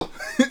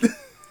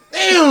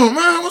Damn,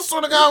 man, what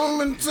sort of guy we've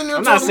been sitting here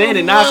I'm talking not saying about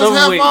it, now it's the over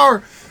last with. half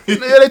hour?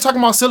 Yeah, they talking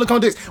about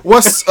silicone dicks.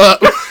 What's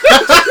up?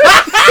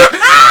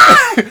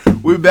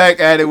 We back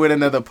at it with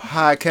another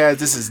podcast.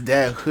 This is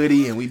Dad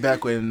Hoodie, and we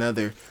back with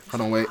another.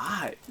 Hold on, wait.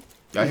 God.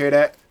 Y'all hear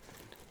that?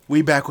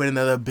 We back with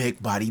another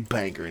big body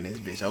banger in this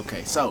bitch.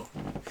 Okay, so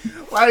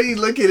Why did he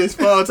look at his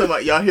phone talking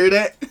about, y'all hear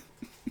that?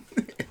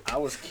 I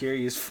was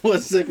curious for a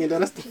second.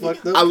 That's the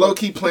fucked up. I low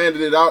key planned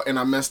it out and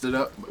I messed it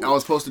up. I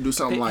was supposed to do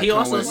something like. He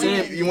also hold on,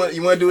 wait. said- You want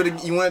to do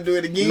it? You want to do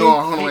it again? No,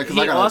 hold on, wait, He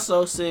because I got.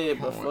 also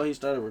said before he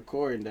started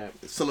recording that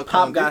Silicone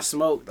Pop got dick?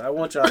 smoked. I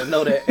want y'all to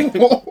know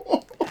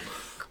that.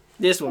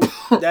 This one,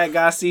 that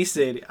guy C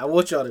said it. I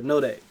want y'all to know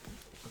that.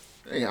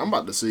 Hey, I'm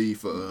about to see you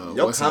for.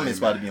 Your what's comments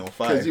the name, about to be on Because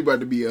fire. you about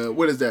to be.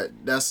 What is that?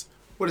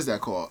 What is that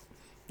called?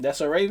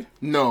 That's a raven?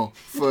 No,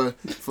 for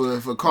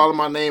calling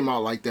my name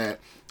out like that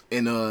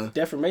and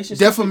Defamation?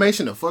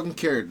 defamation of fucking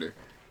character.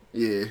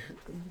 Yeah.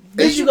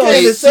 Bitch, you Can't gonna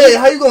even say it.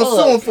 How you gonna Hold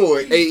sue him up. for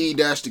it? AE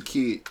dash the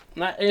kid.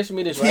 Not answer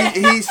me this, He, right?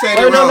 he said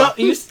Wait, it no, wrong.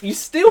 you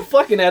still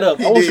fucking that up.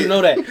 I want you to did.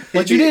 know that.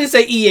 But you did. didn't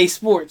say EA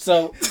Sports,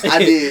 so I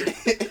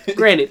did.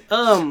 Granted,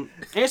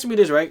 answer me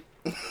this, right?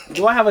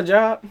 Do I have a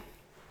job?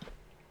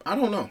 I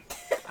don't know.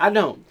 I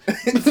don't.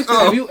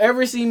 Have you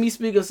ever seen me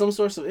speak of some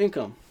source of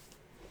income?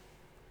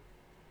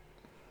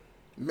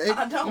 Maybe,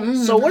 I don't.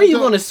 So what are you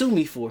going to sue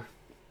me for?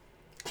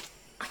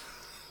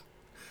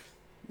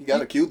 You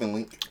got a Cuban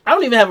link. I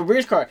don't even have a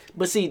bridge card.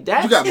 But see,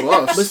 that's... You got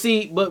buffs.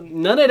 But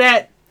none of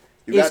that...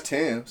 You It's- got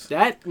Tim's.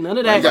 None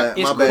of My that bad.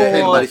 is My bad.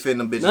 Ain't nobody called... fitting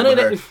them bitches None of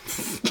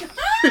but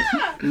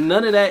that... her.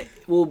 None of that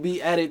will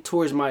be added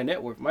towards my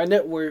net worth. My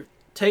net worth,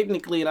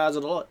 technically, in eyes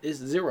of the law, is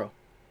 0.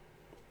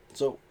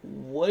 So,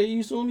 what are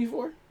you suing me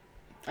for?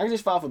 I can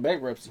just file for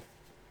bankruptcy.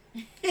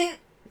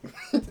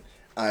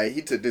 Alright,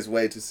 he took this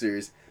way too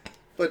serious.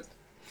 But,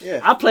 yeah.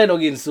 I plan on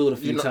getting sued a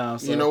few You know,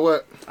 times. So you know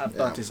what? I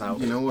thought this out.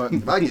 You know what?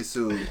 If I get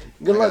sued,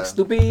 Good I luck, gotta-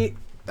 stupid.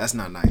 That's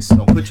not nice.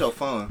 Don't put your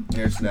phone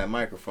next to that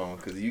microphone,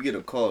 because if you get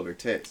a call or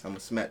text, I'm going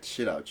to smack the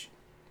shit out you.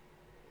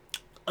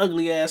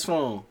 Ugly ass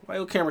phone. Why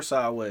your camera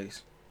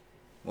sideways?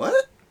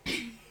 What?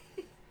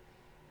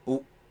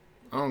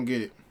 I don't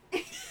get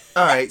it.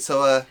 Alright,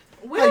 so,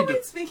 What How you are we do-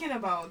 speaking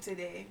about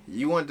today?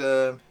 you want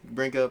to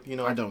bring up,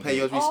 I don't pay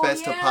get your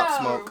respects to Pop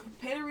Smoke.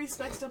 Pay the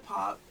respects to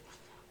Pop.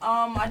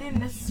 I didn't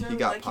necessarily He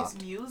got like popped.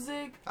 his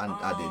music.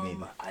 I didn't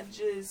either. I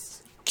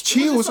just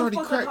Chill was so already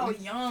fucked up cracked.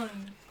 How young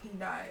he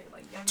died,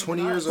 like young.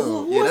 20 and years young.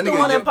 old. Who Yeah, was that the nigga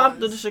one that did- popped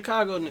the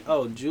Chicago?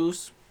 Oh,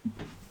 Juice.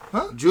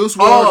 Juice WRLD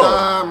Oh.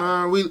 died,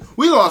 man.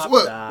 We lost Pop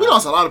what? died. We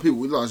lost a lot of people.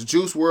 We lost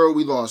Juice WRLD.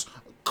 We lost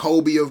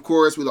Kobe, of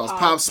course. We lost Pop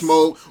Pops.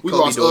 Smoke. We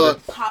Kobe lost daughter.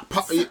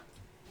 Pops.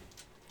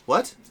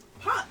 What?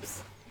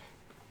 Pops.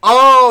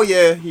 Oh,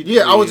 yeah.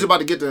 Yeah, I was just about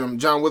to get to him.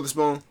 John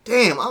Witherspoon.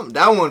 Damn,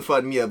 that one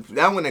fucked me up.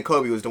 That one and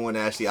Kobe was the one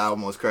that actually I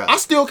almost cried. I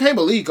still can't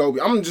believe Kobe.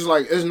 I'm just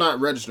like, it's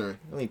not registering.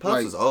 I mean, Pops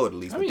like- was old at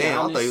least, I but mean, damn,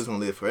 I honest- thought he was gonna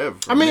live forever.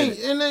 for I a mean, minute.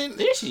 and then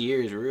This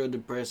year is real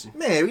depressing.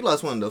 Man, we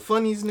lost one of the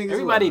funniest niggas.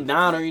 Everybody alive.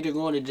 down or either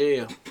going to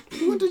jail.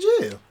 He went to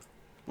jail.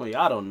 Well,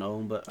 y'all don't know,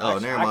 but Oh,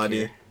 actually, never I mind.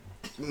 care.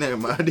 Never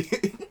mind.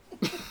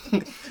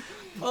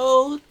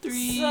 Oh,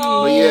 3.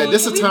 So, But yeah,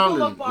 this can a we time pull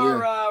to- up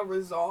our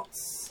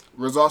results.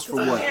 results for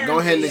what? Go ahead and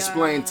Apparently,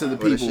 explain to the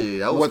Well, people shit,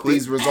 that was what quick.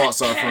 these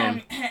results are from.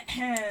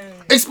 we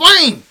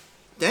Explain!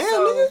 Damn,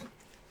 So-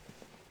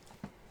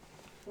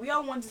 nigga.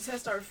 all want to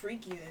test our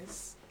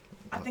freakiness.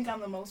 I think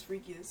I'm the most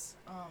freakiest.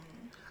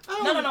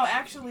 No.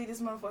 Actually,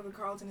 this motherfucker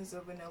Carlton is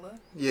a vanilla.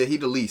 Yeah, he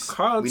the least. We know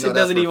Carlton that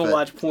doesn't for a even fact.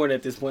 watch porn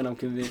at this point, I'm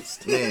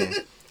convinced. Man,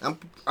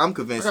 I'm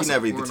convinced I he got never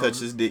some even porn touched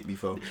on his dick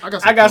before.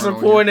 I got some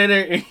on porn here. in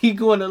there, and he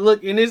going to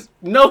look, and it's...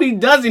 No, he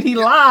doesn't. He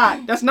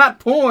lied. That's not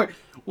porn.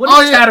 What is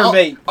Oh yeah,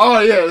 Chatterbait? oh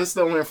yeah, that's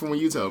the one from when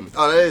you told me.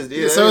 Oh, that is,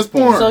 yeah, So that it's is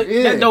porn. So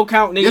yeah. that don't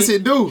count, nigga. Yes,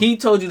 it do. He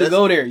told you to That's-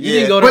 go there. You yeah.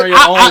 didn't go there on But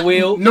your own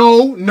will.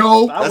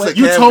 No. I That's went- a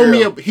You cam told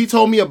girl. me. He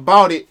told me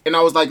about it, and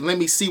I was like, "Let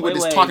me see what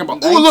Wait, it's talking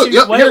about." Oh 19 look,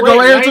 yep, wait, here, go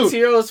right here too.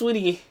 19-year-old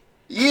sweetie.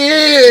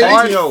 Yeah.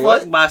 Hard yo, fuck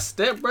what? my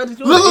stepbrother.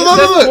 Look,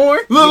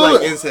 look. You like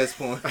Look. incest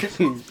porn.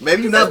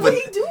 Maybe That's not, what but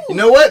he do. you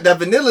know what? That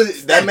vanilla,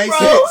 that makes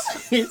bro.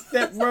 sense.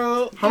 Step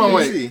bro. Hold on,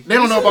 Let me see. wait. They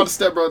don't know about the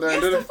stepbrother,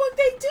 Yes, do the they? fuck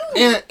they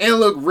do. And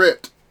look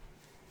ripped.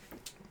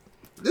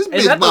 This Is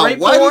bitch that the about rape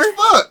white porn? as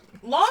fuck.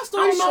 Long I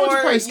story don't know, you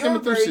probably short, skimming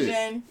your through shit.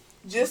 version,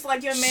 just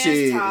like your man's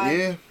Shit, type.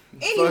 yeah.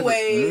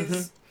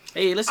 Anyways,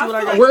 Hey, let's see I what I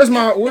feel got.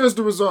 like- Where's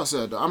the results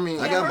at? Though? I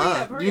mean, I got hurry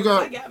mine. up, hurry You up,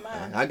 got- I got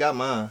mine. I got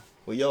mine.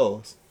 Well,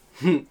 yours.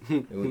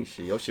 Shit,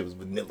 your shit was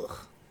vanilla.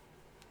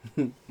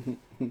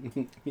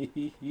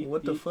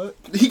 What the fuck?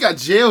 he got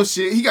jail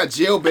shit. He got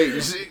jail bait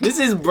and shit. This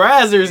is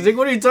Brazzers, nigga.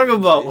 What are you talking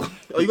about?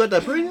 Oh, you got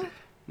that premium?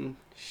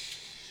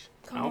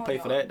 I don't pay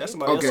for that. That's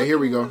somebody Okay, else. here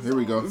we go.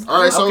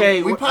 All right, so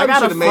Okay, We I probably gotta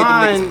should have made the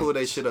find- niggas pull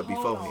their shit up Hold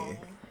beforehand.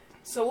 on.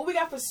 So what we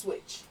got for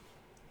Switch?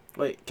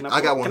 Wait, can I?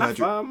 I got Can I 100.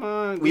 find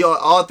mine? We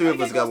all three I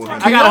of us get got those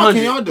 100. I got 100.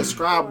 Can y'all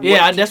describe?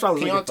 Yeah, what, that's what I was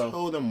Can y'all looking for.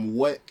 tell them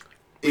what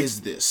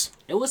is this?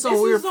 It was some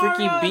This weird is our,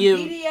 freaky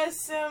BM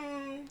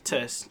BDSM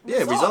test. Yeah,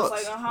 results.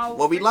 Like, on how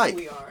What we freaky like.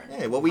 We are.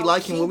 Yeah, what we How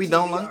like and what we kinky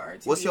don't we like. are,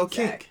 to What's be your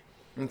exact.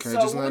 kink? Okay, So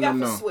just what we let got them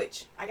for know.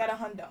 Switch? I got a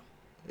hundo.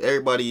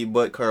 Everybody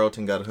but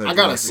Carlton got 100. I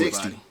got a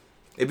 60.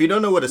 If you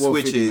don't know what a Well,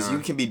 switch is, 59.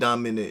 you can be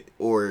dominant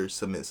or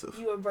submissive.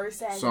 You a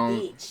versatile So-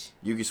 bitch.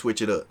 You can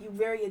switch it up. You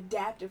very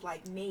adaptive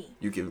like me.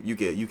 You can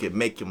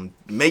make them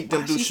Why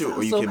do she shit, or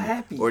sound you so can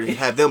happy? or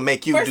have them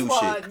make you First do of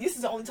all, shit. this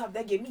is the only topic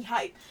that get me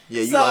hype.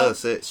 Yeah, you so- gotta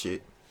set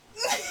shit.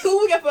 Who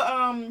we got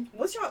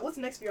for what's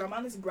next for y'all?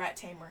 Mine is Brat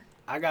Tamer.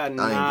 I got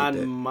I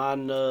ain't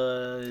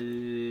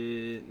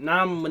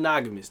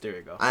non-monogamous. There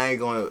we go. I ain't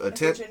gonna That's what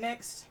attempt. you're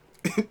next.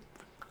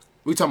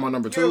 We talking about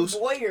number You're a twos?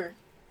 voyeur.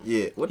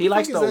 Yeah, what He the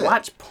likes fuck to is that?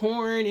 watch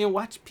porn and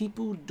watch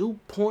people do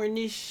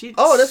pornish shit.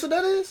 Oh, that's what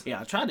that is.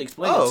 Yeah, I tried to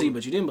explain it Oh. to you,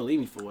 but you didn't believe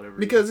me for whatever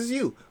Because reason.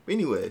 it's you.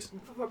 Anyways,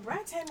 For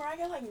Brat Tamer, I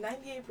got like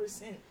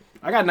 98%.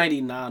 I got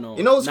 99 on.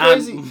 You know what's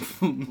crazy? I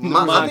think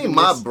my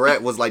monogamous.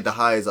 brat was like the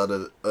highest out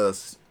of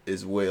us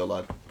as well.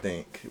 I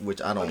think,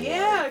 which I don't.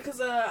 Yeah,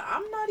 because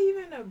I'm not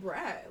even a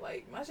brat.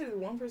 Like, my shit is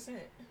 1%.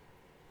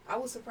 I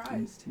was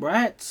surprised.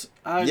 Brats.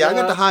 Yeah, I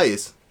got the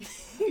highest.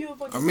 You a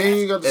fucking I mean,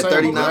 you got the At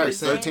same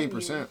 39%.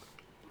 13%.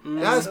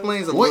 That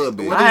explains a What- little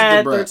bit. what I is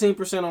had the brat?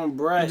 13% on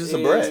brat. Just a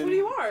and- brat. That's what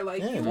you are.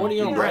 Like, Yeah. you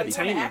 40 on you Brat know,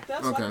 Tamer. you act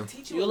up so I Okay. can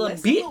teach you You a little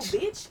lesson, bitch.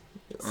 little bitch.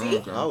 See?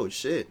 Okay. Oh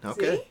shit.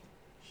 Okay.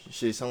 See?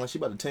 Shit, sound like she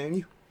about to tame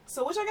you.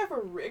 So what y'all got for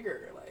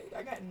rigor? Like,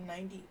 I got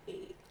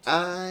 98.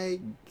 I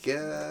got.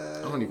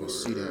 I don't even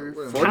see that.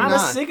 Where- 49. Kind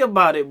of sick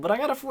about it, but I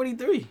got a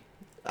 43.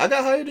 I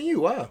got higher than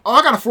you. Wow. Oh,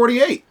 I got a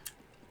 48.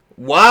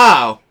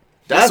 Wow.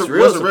 That's What's a-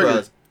 real what's a rigor?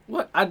 surprising.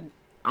 What? I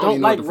I don't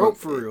even know like what the rope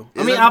fuck- for real. I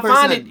Is mean, that I the person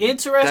find that- it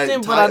interesting,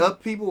 That but tie I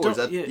up people, or is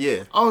don't- that yeah.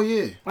 yeah? Oh,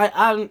 yeah. like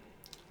I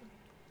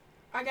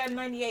I got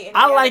 98, and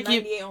I I got like a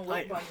it, 98 on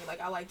like- Love Bunny.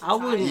 Like, I like to I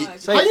wouldn't tie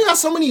say- How you got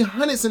so many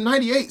hundreds and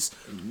 98s?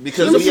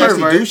 Because She's a we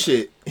actually pervert. do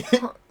shit.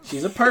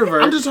 she's a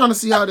pervert. I'm just trying to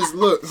see how this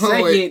look. Hold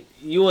on, wait.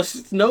 Second, you a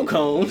snow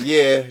cone.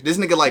 Yeah, this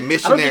nigga like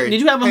missionary.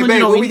 did you have a Hey, 100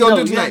 babe, on what we each gonna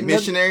note? do You got tonight? another-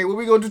 Missionary. What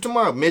we gonna do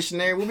tomorrow?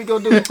 Missionary. What we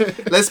gonna do?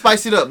 Let's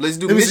spice it up. Let's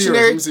do Let me see yours,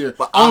 missionary. let me see yours.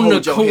 But I On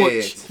hold the your porch.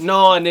 hands. No,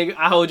 nigga,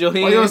 I hold your Why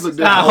yours hands. look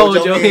different? I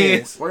hold your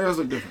hands. Why yours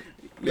look different?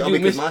 Y'all You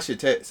because miss- my shit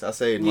text. I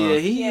saved Yeah, mine.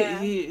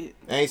 he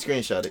I ain't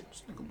screenshot it.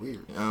 This nigga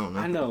weird. I don't know.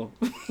 I know.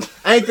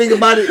 I ain't think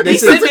about it. They He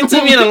said, sent it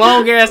to me in a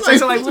long ass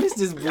text. I'm like, what is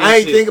this bullshit? I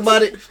ain't think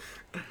about it.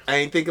 I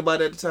ain't think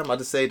about it at the time. I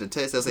just saved the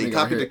text. I say Nigga out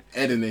copy here the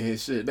editing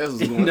his shit. That's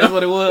what's going That's on.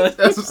 what it was.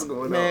 That's what's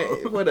going man.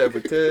 on. Whatever,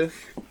 cuz.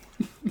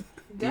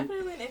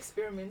 Definitely an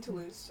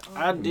experimentalist.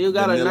 I do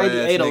got a Vanilla ass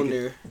 98 on nigga.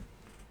 there.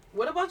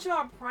 What about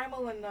y'all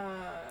Primal and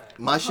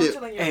My shit-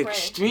 Hunter and your Prey?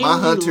 Extremely My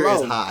hunter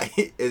low. is high.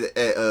 Is at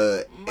Mine is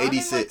like the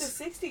 86.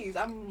 60s.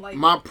 I'm like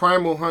My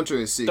primal hunter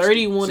is 60.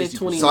 31 and 60%.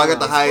 29. So I got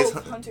the it's highest.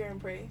 both Hunter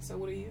and Prey. So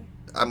what are you?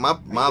 My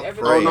Are you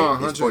ever- prey Oh, no, is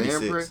hunter and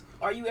 46. prey?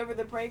 Are you ever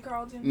the Prey,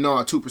 Carlton? No,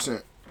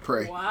 2%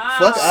 prey. Wow.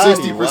 Fuck out of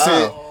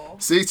 60%. Wow.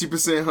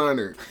 60%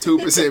 hunter,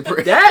 2%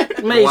 prey.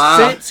 That makes Wow.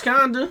 sense,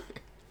 kinda.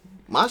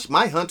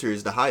 My hunter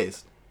is the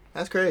highest.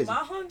 That's crazy. My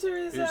Hunter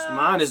is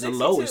Mine is the 62.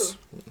 lowest.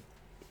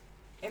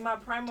 And my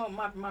Primal,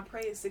 my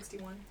Prey is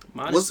 61.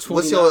 Mine What's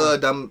is your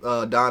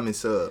 29. diamond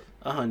sub?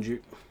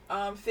 100.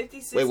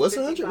 56. Wait, what's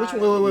the 100?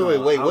 55. Which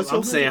one? Wait. I'm, What's your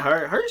I'm saying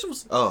hers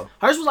was Oh,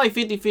 like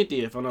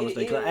 50-50 if I'm not It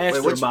mistaken. I is. asked Wait,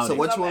 her which- about so it.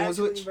 which I'm one was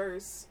actually which?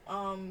 Verse.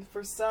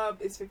 For sub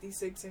it's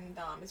 56 and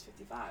dom is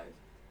 55.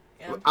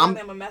 And I'm-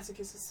 I'm a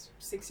masochist is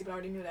 60, but I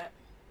already knew that.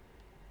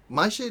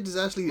 my shit is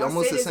actually My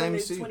almost the sadism same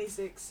is as you.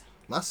 26.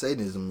 My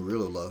sadism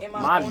real low. And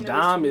My owner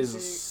dime is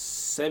 26.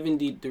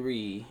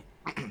 73,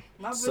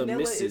 My vanilla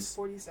submissive. is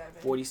 47.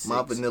 46.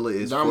 My vanilla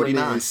is Dominant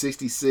 49. is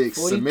 66.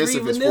 43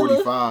 Submissive is vanilla?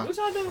 45. What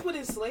y'all doing with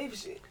this slave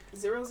shit?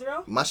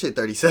 0-0? My shit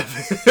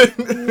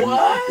 37.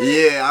 What?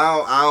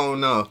 Yeah, I don't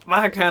know.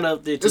 My kind of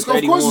up there to It's, of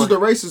course, it's 31. the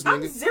racist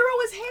I'm nigga. 0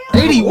 as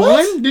hell.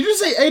 81? Did you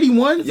say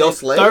 81? Yo,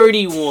 slave.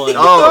 31. Oh,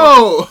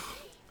 Oh.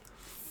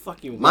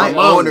 Fuck you. my Mine-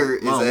 owner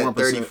is mine at 1%.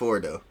 34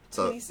 though.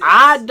 So 26.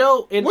 I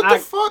don't. And What I,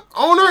 the fuck?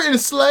 Owner and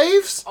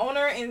slaves?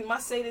 Owner and my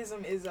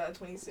sadism is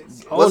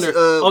 26. What's, owner.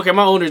 uh, Okay,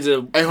 my owner's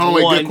a Hey, hold on,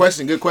 wait. one.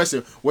 Good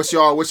question. What's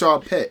y'all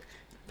pet?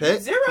 pet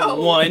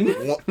 0.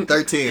 1.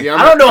 13. Yeah,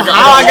 I don't know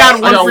how I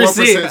got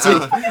 1%.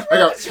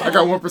 too. I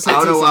got 1% I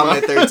don't know too, why so I'm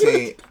at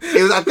 13.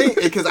 It was I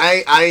think because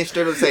I ain't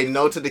straight up say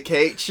no to the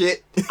cake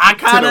shit. I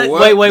kind To the of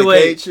what? wait.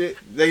 The cake shit.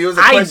 It was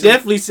a I question.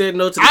 definitely said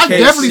no to the I cage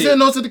definitely shit. said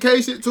no to the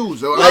K shit too.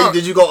 So Like,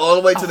 did you go all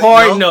the way to the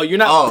Hard no. You're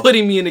not Oh.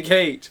 putting me in the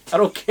cage. I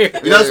don't care.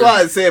 That's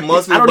why I said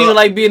mostly. I don't but- even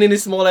like being in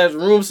this small ass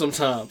room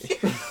sometimes.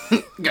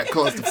 got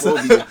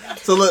claustrophobia.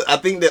 So look, I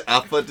think that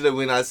I fucked it up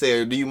when I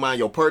said, "Do you mind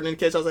your partner in the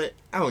catch?" I was like,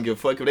 "I don't give a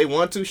fuck if they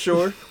want to,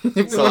 sure." If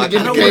they So want I to get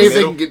in the kinda cave, went they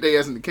middle. can get their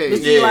ass in the But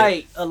cave. see, Yeah.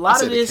 like a I lot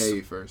said of the this,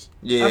 cave first.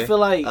 Yeah, I feel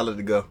like I let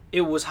it go.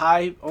 it was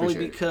hype only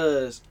Appreciate it.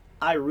 because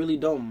I really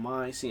don't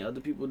mind seeing other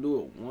people do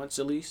it once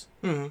at least.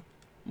 Mm-hmm.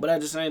 But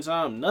at the same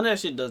time, none of that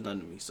shit does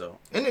nothing to me. So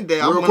And the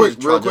day I Real wanted quick, to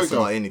try real quick, just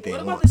about though. anything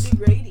What about once. the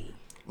degradee?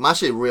 My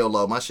shit real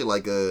low. My shit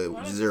like 0.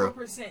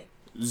 104%.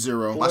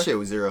 0. My shit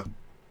was 0.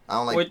 I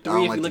don't like. Or I 3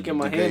 don't if like you look to at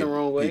my hand degrade the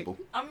wrong way. people.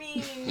 I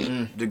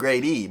mean,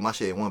 Degradee, my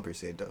shit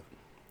 1% though.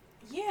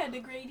 yeah,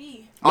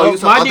 degradee. Oh, No, you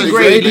said- my I thought you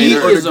degradee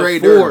degrader or is a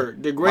degrader? 4.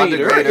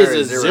 Degrader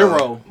is a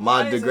 0.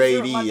 My Mine is a 0.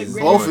 degradee My is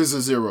degradee- Both is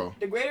a 0.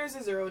 Degrader is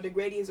a 0.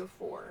 Degradee is a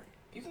 4.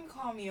 You can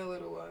call me a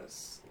little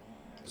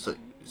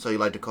So you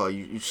like to call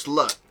you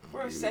slut.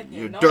 For a second.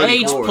 You're no, dirty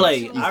Age whore. play.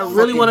 You I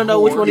really want to fucking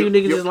know which whore. one of you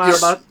niggas is lying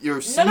about. You're No,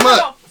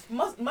 smut.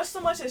 no. Much so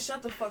much as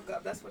shut the fuck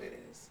up. That's what it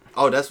is.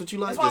 Oh, that's what you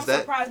like? That's why I'm Is that?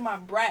 surprised my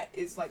brat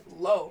is like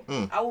low.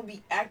 Mm. I will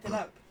be acting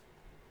up.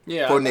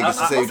 Yeah. Poor niggas to say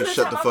Most to of the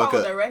shut time the I fuck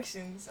follow up.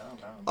 Directions. I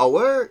don't know. Oh,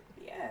 word?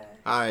 Yeah.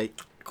 All right.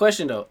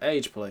 Question though,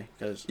 age play,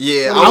 because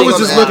Yeah, I was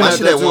just looking my at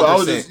shit that too. I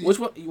was 1%. just which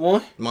one you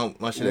want?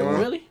 My shit at One.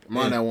 1. Really?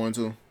 mine that one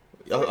too.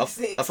 I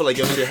feel like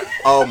your shit.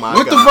 Oh my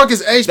What god. the fuck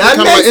is age? That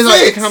Kind of like makes it's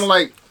like sense. kind of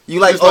like You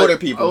like it's older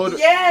people. older-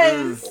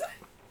 Yes.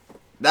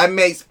 That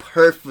makes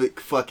perfect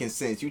fucking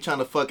sense. You trying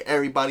to fuck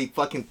everybody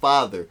fucking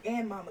father.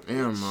 And mama.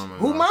 Damn, bitch. mama.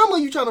 Who mama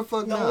you trying to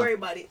fuck Don't now? worry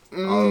about it.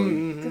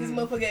 Mm. Cause this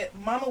motherfucker,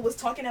 mama was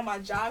talking at my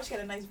job. She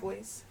had a nice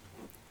voice.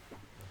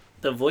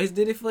 The voice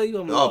did it for you.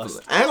 I'm Oh,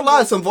 lost. I ain't gonna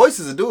lie, some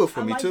voices will do it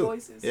for I me like too.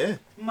 voices. Yeah.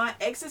 My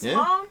ex's Yeah.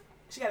 mom,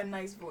 she got a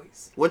nice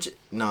voice. What you?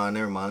 No,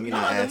 never mind. You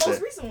No, not the ask most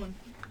that. recent one.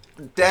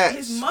 That's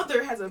His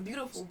mother has a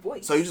beautiful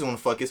voice. so you just want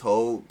to fuck his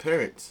whole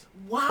parents.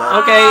 Wow.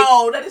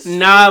 Okay. That is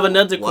Now I have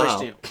another Wow.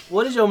 question.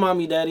 What is your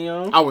mommy daddy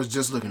on? I was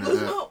just looking at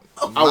that.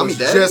 I Mommy, was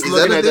dad? just Is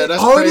looking that a at that. thing?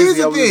 That's Oh, it is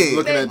crazy. a I was just thing.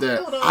 looking at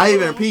that. I ain't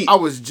even repeat. I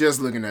was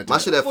just looking at My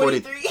that. shit at 40.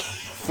 43.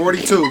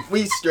 42.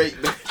 We straight.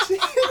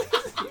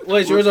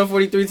 Wait, yours on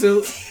 43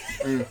 too?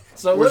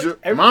 So What's what?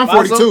 your- mine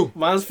mine's 42.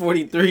 Mine's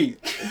 43.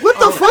 What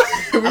the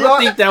fuck? I don't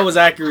think that was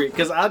accurate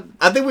because I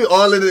think we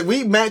all in it.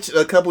 We matched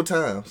a couple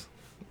times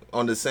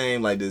on the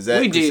same like the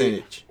exact We did.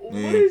 percentage. What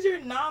Yeah. is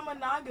your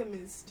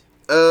non-monogamist?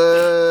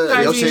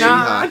 Your shit 99.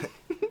 high.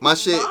 My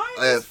shit Mine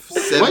at is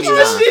 49. 79.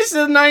 This shit's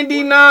a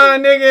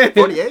 99, nigga.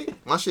 48?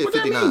 My shit What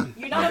that 59.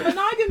 You're not a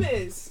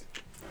monogamist.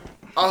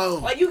 Oh.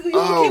 Like you okay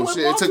Oh with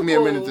shit! It took me a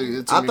minute. multiple,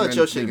 It took I me a thought minute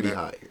your to shit could think be that.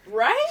 higher.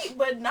 right?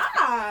 But nah,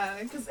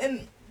 cause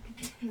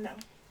no.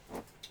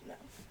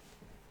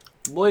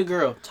 Boy,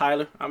 girl,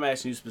 Tyler, I'm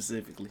asking you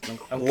specifically.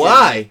 I'm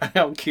Why? curious.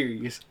 I'm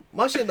curious.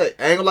 My shit, like,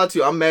 I ain't gonna lie to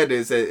you, I'm mad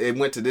that it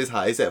went to this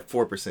high. It's at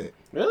 4%.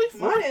 Really?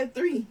 Mine at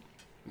 3.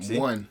 See?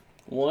 One.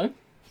 One?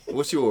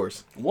 What's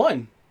yours?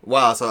 One.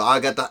 Wow, so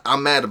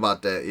I'm mad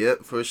about that.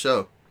 Yep, for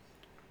sure.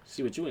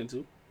 See what you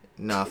into.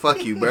 Nah,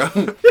 fuck you, bro.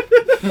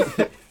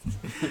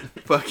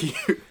 Fuck you.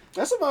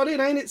 That's about it,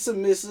 ain't it?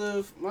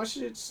 Submissive. My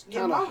shit's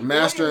kind of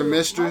Master and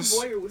mistress?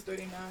 My voyeur was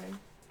 39.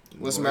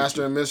 What's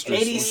master and mistress?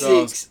 What's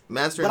 86.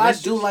 Master But and I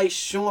mistress? do like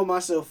showing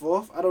myself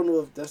off. I don't know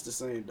if that's the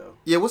same though.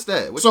 Yeah, what's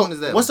that? Which So, one is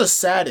that? what's the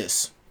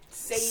saddest?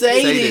 Sadist.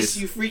 Sadist.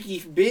 You freaky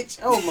bitch.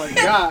 Oh my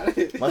god.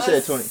 My A shit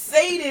at 20.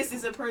 sadist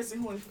is a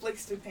person who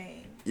inflicts the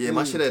pain. Yeah,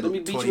 my shit at Let me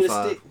beat you with a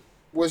 25. stick.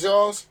 What's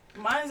yours?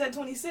 Mine is at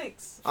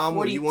 26. You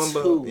one,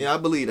 but 42. yeah, I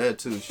believe that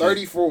too. Shit.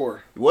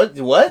 34.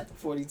 What?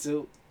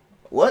 42.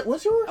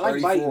 What's yours? I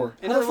like 34. biting. How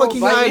Ain't the nothing fuck wrong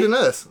you with higher biting. than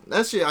us?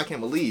 That shit I can't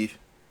believe.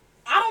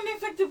 I don't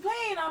inflict the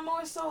pain. I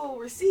more so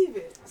receive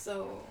it.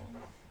 So.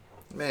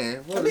 Man,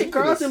 what I is been this?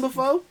 Carlton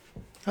before.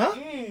 Huh?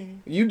 Mm.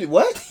 You did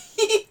what?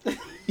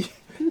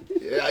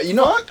 Yeah, you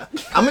know what?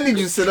 I'm gonna need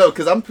you to sit up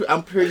because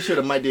I'm pretty sure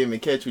the mic didn't even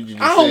catch what you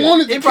just I don't said.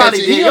 want it to It probably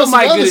catch did. He Your on some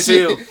mic other good as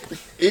shit.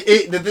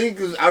 hell. The thing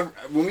is,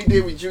 when we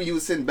did with you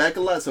was sitting back a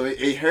lot, so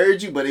it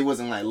heard you, but it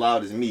wasn't like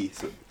loud as me.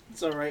 So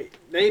It's alright.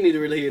 They need to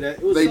really hear that.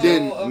 It was They So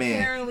didn't, man.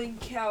 apparently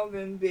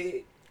Calvin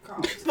bit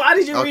Carlton. Why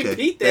did you okay,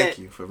 repeat that? thank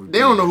you for. They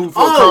don't know who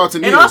fuck Oh,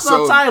 Carlton and is. also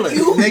So Tyler.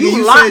 Nigga, you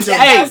you lied. said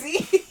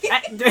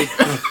Hey,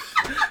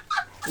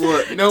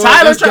 what? You know what?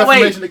 Tyler That's tried-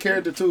 defamation of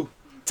character too.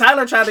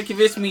 Tyler tried to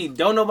convince me.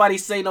 Don't nobody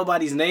say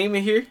nobody's name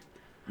in here.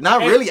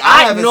 Not And really.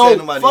 I haven't know, said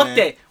nobody's fuck name.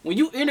 that. When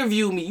you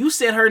interviewed me, you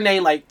said her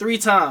name like 3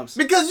 times.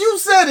 Because you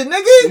said it,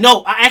 nigga.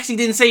 No, I actually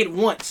didn't say it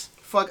once.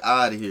 Fuck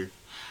out of here.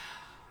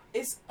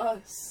 It's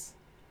us.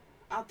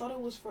 I thought it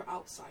was for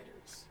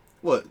outsiders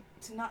What?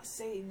 to not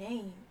say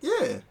names.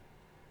 Yeah.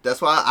 That's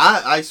why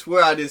I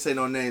swear I didn't say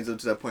no names up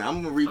to that point.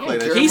 I'm gonna replay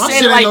that. care. He My said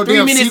shit ain't like no 3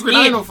 damn minutes secret. I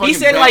ain't in. no He fucking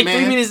said like Batman.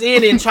 3 minutes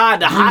in and tried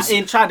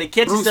to try to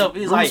catch Bruce- himself.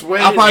 He's Bruce like,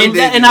 Wayne. I probably and,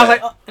 did and do I was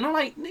that. like, and I'm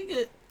like,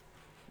 nigga,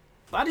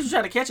 why did you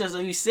try to catch us?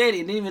 So he said it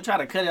and didn't even try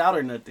to cut it out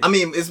or nothing. I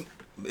mean,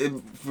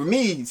 for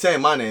me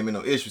saying my name ain't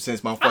no issue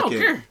since my I don't fucking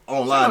care.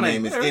 online Say my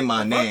name name. is in my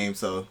Fuck. name.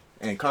 So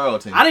and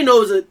Carlton. I didn't know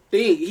it was a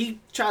thing. He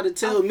tried to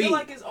tell I me. feel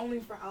like it's only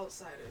for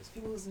outsiders.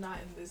 People who's not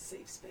in this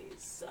safe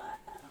space.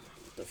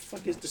 the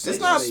fuck is the It's safe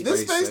not. space?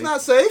 This space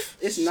not safe.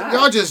 It's not.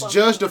 Y'all just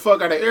judged the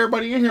fuck out of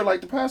everybody in here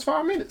like the past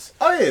 5 minutes.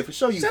 Oh yeah, for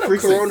sure. You Shut up,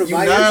 freaky. coronavirus. You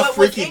But non But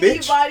freaky was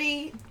bitch.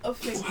 anybody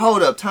offended?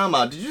 Hold up, time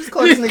out. Did you just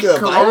call this nigga a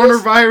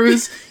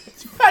virus?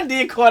 Coronavirus. I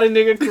did call a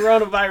nigga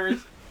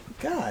coronavirus.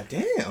 God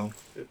damn.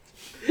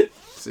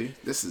 See,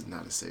 this is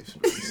not a safe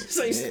space.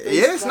 Safe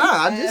Yeah, space, it's not.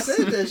 I fuck just ass.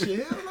 said that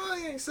shit. Hell no,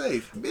 it ain't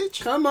safe,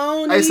 bitch. Come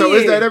on. Hey, so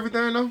is in. that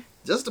everything though?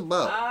 Just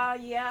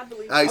about. Yeah, I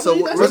believe All right, so. so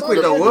believe that's real about quick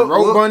it. though, The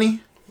Road what,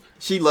 Bunny.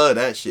 she love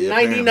that shit.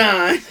 apparently.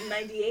 99.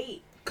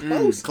 98.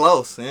 Close.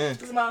 Close, yeah.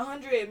 Because my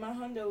 100, my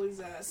hundo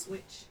is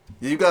Switch.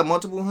 You got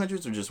multiple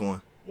hundreds or just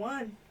one?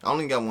 One. I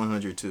only got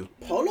 100 too.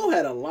 Polo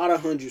had a lot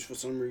of hundreds for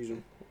some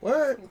reason.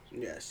 What?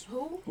 Yes.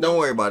 Who? Don't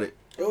worry about it.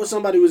 It was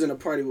somebody who was in a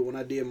party with when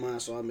I did mine,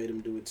 so I made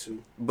him do it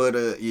too. But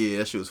yeah,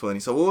 that shit was funny.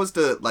 So what was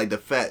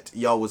the fact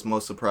y'all was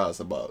most surprised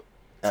about?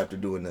 after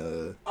doing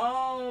the.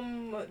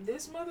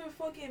 This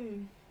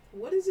motherfucking.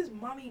 What is this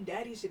mommy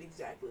daddy shit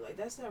exactly? Like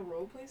that's that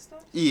role play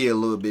stuff? Yeah, a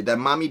little bit. That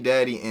mommy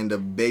daddy and the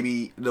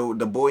baby,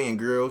 the boy and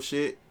girl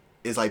shit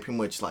is like pretty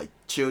much like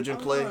children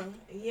play.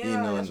 Yeah, you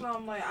know, that's why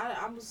I'm like,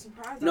 I was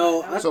surprised.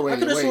 No, I So wait,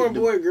 could have sworn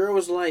the- boy girl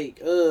was like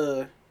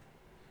you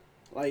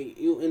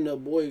and the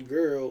boy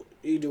girl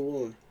either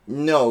one.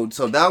 No,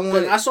 so that 'Cause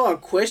one I saw a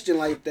question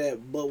like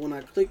that, but when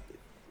I clicked,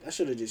 I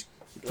should have just.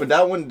 for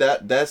that one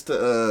that's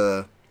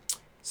the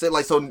say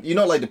like so you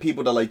know like the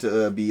people that like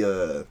to be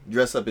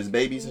dress up as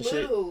babies and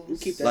shit You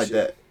keep that like shit.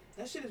 that.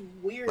 That shit is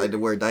weird. Like to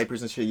wear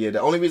diapers and shit. Yeah,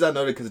 the only reason I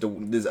know that because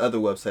this other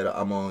website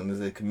I'm on is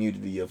a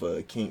community of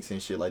kinks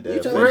and shit like You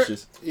that. talking-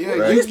 Fetishes. Yeah,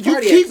 Right. you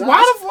Party keep. acts.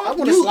 Why the I fuck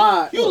wanna you?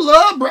 slide. You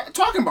love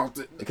talking about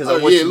it Because I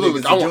want yeah, you look,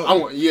 niggas to I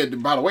join. want. Yeah.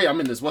 By the way, I'm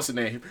in this. What's the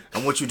name?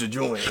 I want you to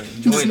join. This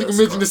Join nigga us.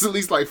 mentioned this at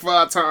least like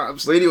 5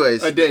 times. But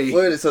anyways, a day.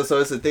 So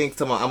it's a thing.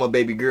 Talking about I'm a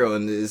baby girl,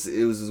 and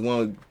it was this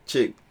one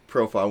chick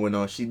profile I went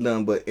on. She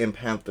done but in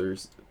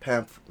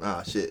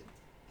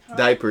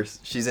diapers.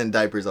 She's in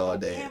diapers all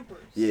day. Pampers.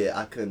 Yeah,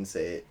 I couldn't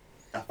say it.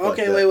 I fucked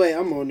Okay, up. wait.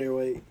 I'm on there.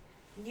 Wait.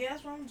 Yeah,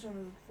 that's what I'm trying to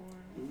look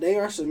for. They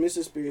are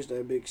submissive spirits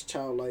that mix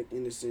childlike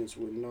innocence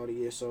with naughty.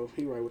 Yeah, so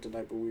he right with the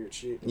diaper weird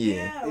shit.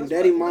 Yeah. And it's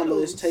Daddy like Mama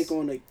Littles. is take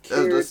on a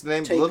That's the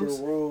name, caretaker Littles?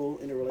 role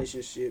in a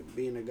relationship,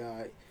 being a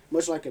guy,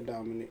 much like a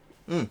dominant.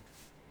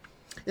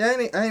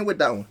 Yeah, I ain't with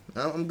that one.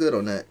 I'm good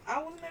on that. I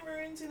was never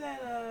into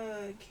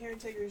that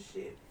caretaker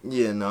shit.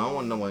 Yeah, no, I don't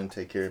want no one to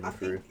take care of me I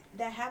for real. think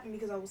that happened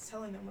because I was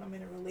telling them when I'm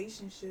in a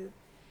relationship.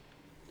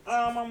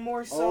 I'm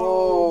more so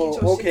Oh,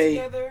 get your okay.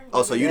 shit together.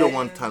 Oh, so you don't and-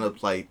 want to kind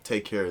of like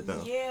take care of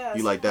them. Yeah.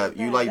 You like something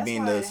that. You like That's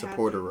being why the it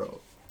supporter happened.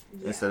 role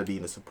Yeah. instead of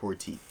being the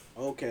supportee.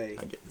 Okay,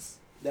 I guess.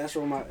 that's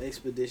why my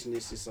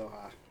expeditionist is so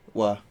high.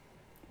 Why?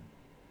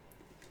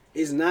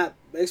 It's not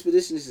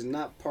expeditionist is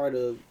not part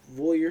of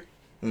voyeur.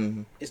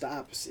 Mm-hmm. It's the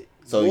opposite.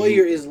 So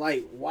Voyeur is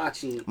like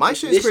watching. My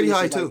shit is pretty Expeditionist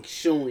high, is, too. like,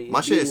 showing.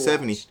 My shit being is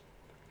 70. watched.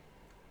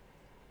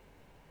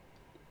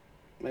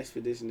 My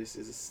expeditionist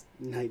is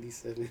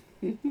 97.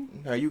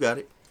 No, you got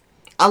it.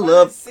 I Mine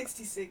love is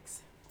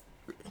 66.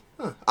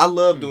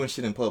 doing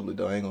shit in public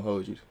though. I ain't gonna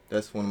hold you.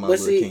 That's one of my But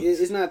little see,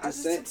 kinks. it's not I the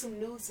just same. took some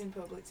nudes in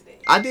public today.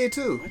 I did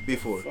too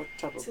before. Fuck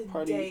type of Today.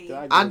 party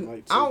that I I get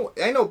like don't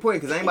ain't no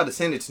point because I ain't about to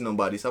send it to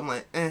nobody. So I'm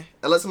like,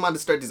 unless somebody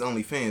start these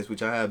OnlyFans,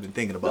 which I have been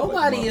thinking about.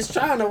 Nobody like, is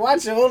trying to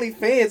watch your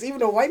OnlyFans, even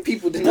though white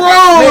people do Bro,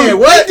 not. Man,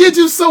 what? they did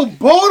you so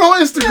bold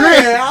on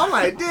Instagram? Yeah, I'm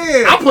like,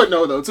 damn. I put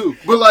no though too,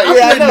 but like,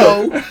 Yeah, I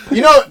know.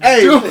 You know,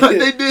 hey, Dude,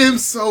 they did him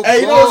so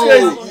Hey, you know bold.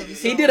 what's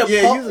crazy? He did a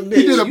Yeah, poll. you's a bitch.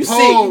 He did a You poll.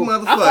 see,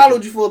 Motherfucker. I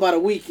followed you for about a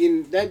week,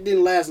 and that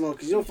didn't last long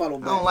because you don't follow I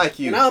back. don't like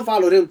you. And I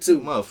unfollowed him too.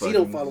 Motherfucker. He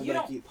don't follow You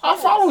back don't either. I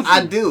followed you.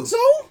 I do. So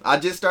I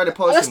just started that's,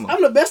 posting them.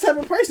 I'm the best type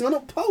of person. I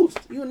don't post.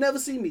 You will never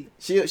see me.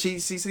 She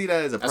see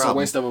that as a That's a problem.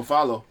 waste of a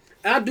follow.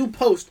 I do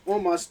post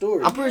on my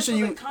story. I'm pretty sure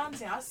For the you.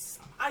 content.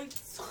 I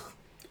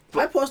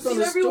I post on see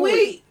the every story.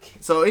 week.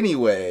 So,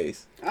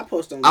 anyways, I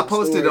post on. I my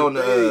posted story.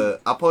 on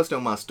I posted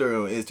on my story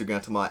on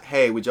Instagram to my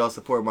hey, would y'all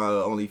support my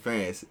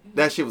OnlyFans?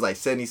 That shit was like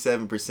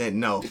 77%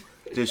 no.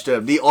 Just straight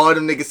up. All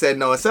them niggas said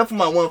no, except for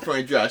my one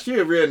friend Josh. He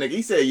a real nigga.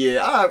 He said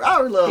yeah.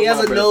 I love. He has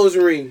my a brother. nose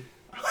ring.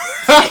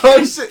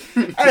 Oh shit!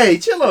 Hey,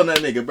 chill on that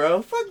nigga,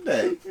 bro. Fuck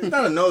that. It's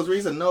not a nose ring.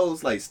 It's a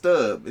nose like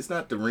stub. It's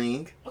not the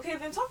ring. Okay,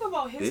 then talk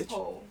about his Bitch.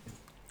 poll.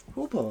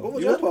 Who pole? What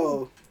was You your got a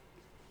poll?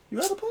 You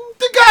got a pole?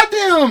 The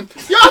goddamn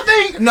y'all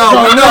think No.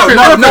 Why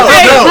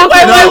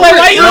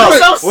you look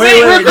so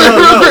sick?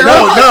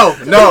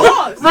 No.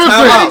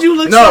 Why did you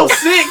look No. so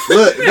sick?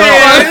 Look, no,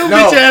 Yeah, you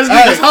bitch ass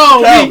niggas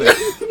home.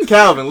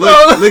 Calvin,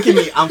 look at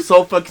me. I'm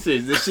so fucking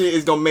serious. This shit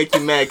is gonna make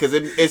you mad because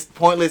it's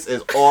pointless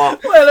as all.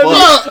 Wait, let me,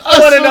 fuck. I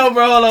want to know,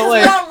 bro. Hold on, Because wait.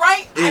 when I'm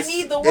right, I It's-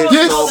 need the it's world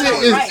This to know so that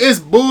shit I'm right. is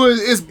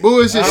bullshit. It's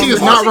bullshit. She is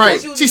I'm not bullshit right.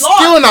 'cause you She's lost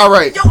still not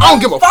right. your I don't own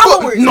give a fuck.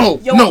 followers. No,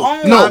 Your no,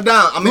 own no. Calm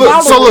down. I'm Look,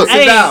 gonna so look.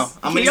 sit down.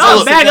 I'm Can gonna y'all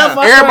sit back down. up?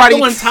 I Everybody, start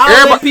doing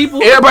tolerant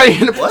people. everybody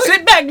in the What?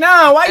 Sit back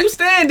down. Why you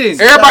standing?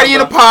 everybody in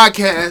the bro.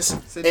 podcast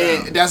Sit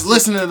down. and that's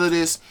listening to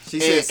this. She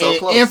said so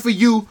close. And for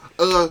you,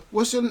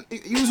 what's your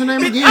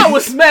username again? I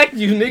would smack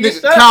you, nigga. Nigga,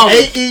 Shut up. Calvin.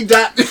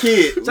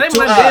 AE.kid. Say Two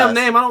my eyes. damn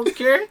name. I don't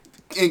care.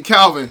 And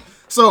Calvin.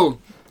 So,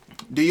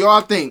 do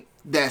y'all think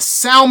that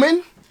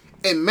salmon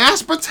and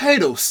mashed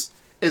potatoes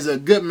is a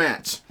good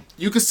match?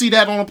 You can see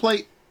that on a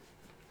plate.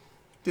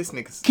 This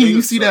nigga. Can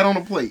you see that on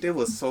a plate? They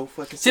was so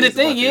fucking. See, the serious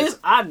thing about is,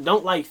 I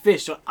don't like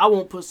fish, so I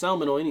won't put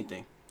salmon on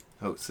anything.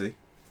 this. Oh, see,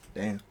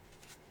 damn.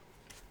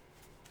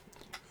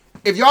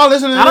 If y'all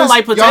listening to I don't this,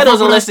 like y'all potatoes fuck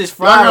with unless us, it's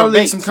fried y'all gotta or leave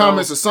baked, some so-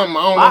 comments or something.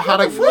 I don't know how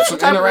they some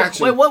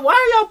interaction. Wait, what? Why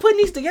are y'all putting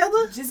these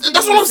together? Just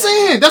That's what I'm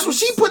saying. That's what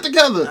she put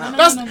together.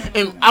 That's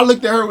and I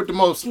looked at her with the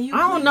most. Can you I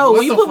don't please know. What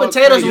When you the put fuck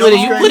potatoes crazy? with it, You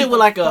you know put what's it with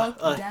like a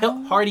Fuck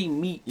down. hearty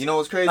meat, You know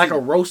what's crazy? like a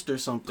roast or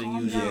something.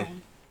 calm Usually.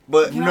 down?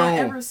 But Can No. I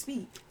ever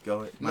speak?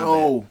 go ahead. My bad.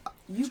 No.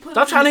 You put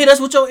Stop trying to hit us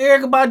with your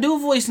Erykah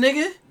Badu voice,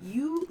 nigga.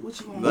 You what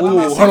you want? Let Ooh, them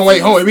hold on, wait,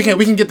 hold on. We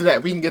can get to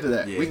that. We can get to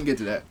that. Yeah. We can get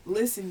to that.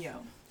 Listen, yo.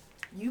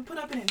 You put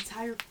up an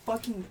entire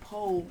fucking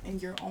poll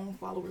and your own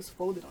followers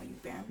folded on you,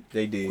 fam.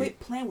 They did. Quit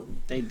playing with me.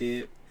 They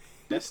did.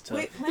 That's tough.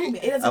 Quit playing me.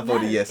 It doesn't I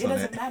voted matter. yes It on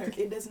doesn't that. matter.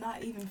 It does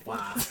not even.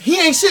 Wow. He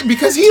ain't shit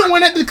because he the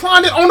one that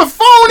declined it on the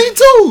phone. He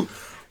too.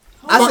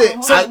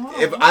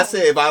 I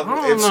said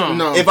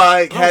if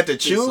I had to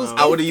choose, so.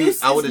 I would have If used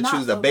this I would is have not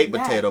choose a a baked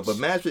match. potato, but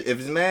mashed if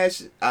it's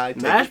mashed, I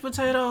take Mashed it.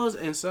 potatoes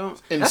and some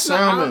And that's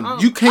salmon.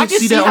 Not, You can't I can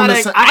see that how on the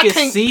that- sa- I I can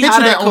can't see picture how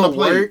that that on the could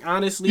plate. work.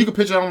 Honestly, You can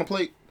picture that on the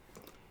plate.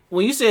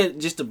 when you said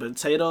just a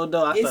potato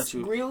though, I It's thought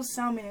you. grilled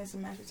salmon and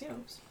some mashed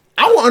potatoes.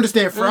 I won't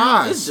understand It's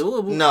fries.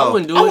 doable. No. I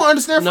wouldn't do I it. won't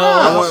understand No.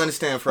 fries. I won't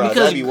understand fries.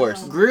 Because That'd be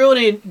worse.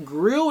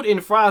 Grilled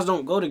and fries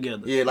don't go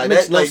together. Yeah, It like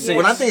makes that. no Like sense.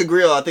 when I think of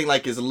grill, I think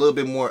like it's a little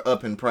bit more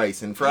up in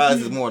price, and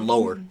fries is more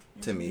lower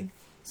to me.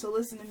 So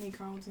listen to me,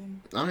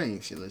 Carlton. I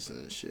ain't shit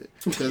listening to shit.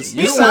 Because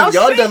You sound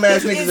y'all sick.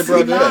 dumbass niggas that It's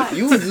brought it up. not.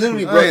 You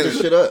literally brought this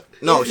shit up.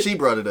 No, she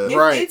brought it up. If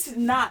Right. it's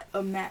not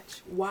a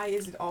match, why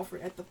is it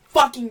offered at the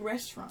fucking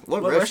restaurant?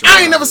 What What restaurant?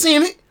 I ain't never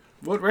seen it.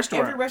 What Every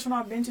restaurant?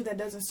 restaurant I've been to that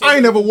doesn't serve I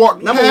ain't never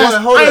walked Number past.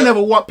 one, hold I ain't up.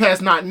 never walked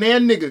past not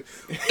nan nigga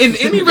in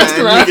any Nah,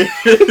 restaurant.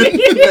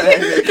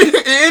 nigga.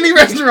 In any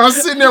restaurant,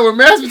 sitting there with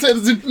mashed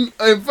potatoes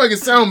and fucking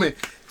salmon,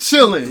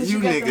 chilling, Because You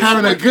got niggas. the-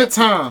 having a good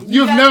time.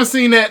 You've got- never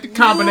seen that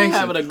combination.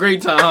 Having a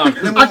great time.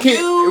 Huh? I can't.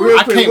 Real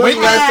I quick, can't when's wait.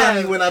 the last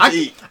time you went out to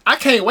eat? I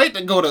can't wait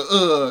to go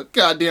to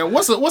goddamn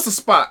what's a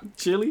spot.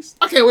 Chili's.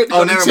 I can't wait to Oh,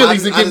 go never to mind.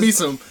 Chili's and I get me just-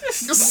 some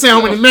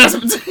salmon and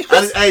mashed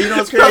potatoes. Hey, you know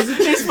what's crazy?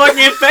 His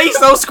fucking face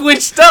so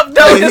squished up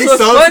though. Hey, This was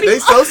funny. they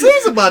so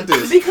serious about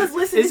this. Because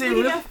listen, Is this it nigga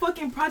really? got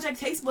fucking Project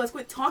Taste Buds.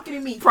 Quit talking to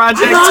me.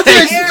 Project I don't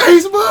Project care.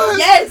 Taste Buds?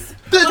 Yes.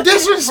 The Fucking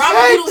disrespect.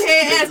 Robert Little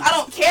head ass. I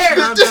don't care.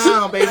 Calm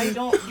down, I baby.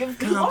 don't give a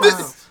Calm fuck.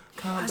 down.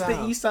 Calm The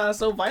down. East Side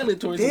so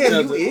violent towards each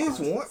Damn, other. you is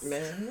warm,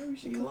 man.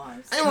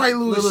 Ain't right,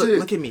 Louis shit.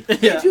 Look at me.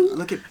 Yeah.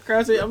 Look at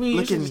Crafty, I mean, you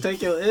Look should at just me.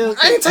 take your L.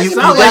 I ain't taking You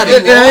no got L.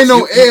 it. It ain't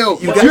no L. You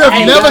You got it. have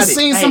Hey, never got it.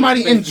 seen Hey,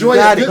 somebody baby, enjoy you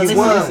got a it. good You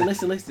time. won.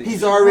 Listen.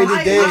 He's already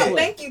Why- dead.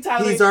 Thank you,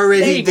 Tyler. He's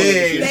already Thank you.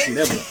 dead.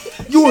 Thank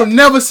you. You will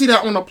never see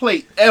that on a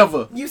plate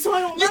ever. You saw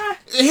it on mine.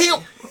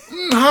 Hell,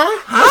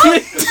 huh?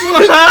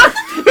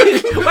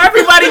 Why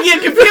everybody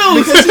get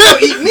confused? Because you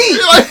don't eat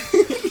meat.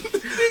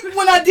 Like,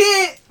 When I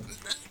did,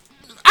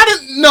 I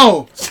didn't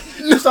know.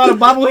 You saw the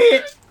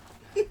bobblehead?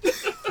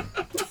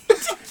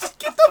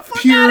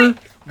 Pure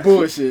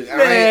bullshit. I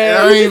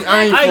Man, ain't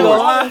I ain't for gonna it.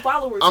 lie.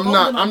 followers. I'm follow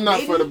not. them I'm on not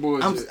baby. for the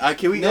bullshit.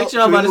 Can we go? Next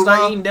y'all Can we about to move start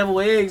on? eating devil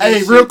eggs. Hey,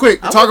 and real shit. quick,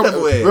 I talk want about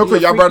that way. real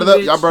quick. You a Y'all brought it up.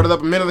 freaky Y'all bitch. brought it up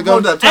a minute ago.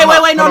 Hold up. Hey,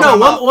 wait, no.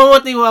 Hold on. One more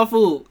thing about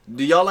food.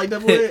 Do y'all like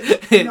double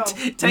egg? No.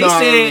 Tay No,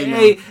 said, really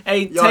not.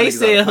 hey, Y'all Tay niggas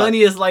said out of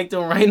honey is like the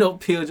rhino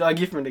pills y'all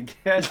get from the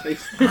gas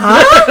station.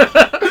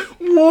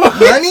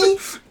 Honey?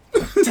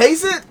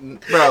 Taste it?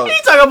 Bro.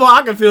 He talking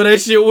about I can feel that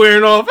shit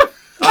wearing off.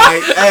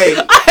 Alright, hey.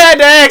 I had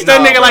to ask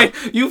that Nah, nigga bro.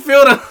 like, you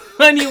feel the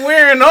honey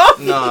wearing off?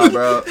 Nah,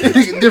 bro.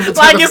 Different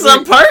Like type it's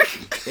of a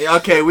perk? Yeah,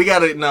 okay, we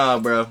gotta. Nah,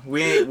 bro.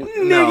 We ain't. No.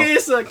 Nigga,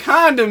 it's a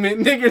condiment,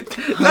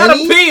 nigga. Not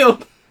Honey? a pill.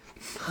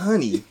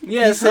 Honey.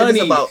 Yes, He said honey.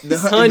 this about the,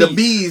 It's honey. the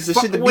bees, the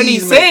shit the When he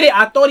bees said make. it,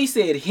 I thought he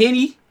said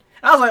henny.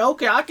 I was like,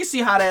 okay, I can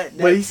see how that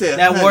But he said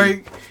that honey.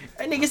 worked.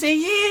 That nigga said,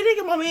 yeah,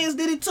 nigga, my mans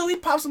did it too. He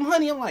popped some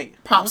honey. I'm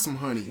like, Pop some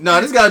honey. No,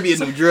 this gotta be a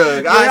new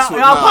drug. y'all, I swear,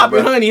 y'all nah,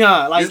 popping bro. honey,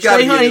 huh? Like This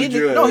gotta straight be a honey. new He did-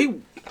 drug. no,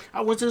 he. I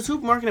went to the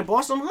supermarket and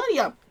bought some honey.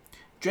 I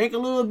drank a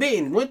little bit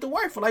and went to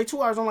work for like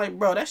 2 hours. I'm like,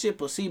 bro, that shit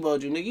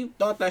placeboed you, nigga. You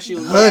thought that shit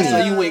was Honey.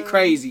 honey, so you went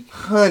crazy.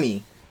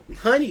 Honey.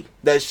 Honey.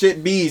 That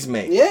shit bees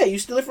make. Yeah, you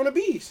steal it from the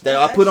bees. That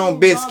I put on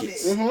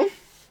biscuits. Mm-hmm.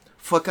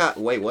 Fuck out.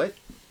 Wait, what?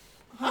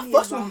 Honey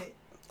fuck is with- vomit.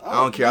 I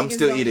don't care. I'm Vegans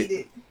still don't eat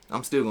it.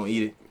 I'm still gonna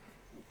eat it.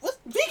 What?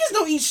 Vegans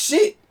don't eat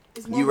shit.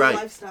 It's more You of a right.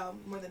 lifestyle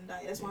more than a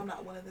diet. That's why I'm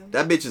not one of them.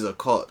 That bitch is a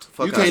cult.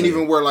 Fuck You outta can't here.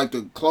 even wear like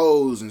the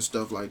clothes and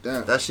stuff like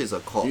that. That shit's a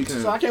cult. You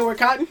can't. So I can't wear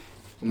cotton?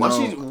 Why No.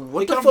 she, what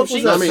They the come fuck from was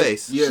sheets? that I mean,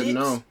 face? yeah, Sheets?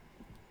 no.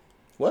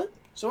 What?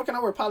 So what can I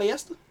wear?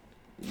 Polyester?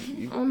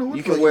 I don't know what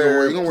You the can fuck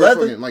wear you gonna wear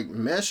leather. fucking like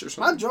mesh or My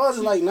something. drawers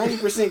is like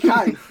 90%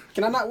 cotton.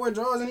 Can I not wear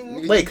drawers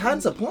anymore? Wait,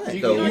 cotton's a plant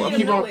You though. don't can even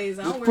keep know on, ways.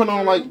 I just don't put wear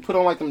on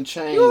clothes. like them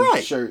chain You're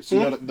right. shirts. You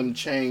know them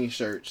chain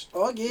shirts.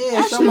 Oh yeah, show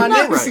Actually, my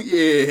not nips. right.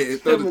 Yeah,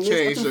 throw the I'm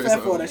chain too shirts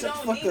fat for on. that. You Shut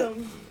the don't fuck need up.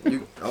 them.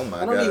 You, oh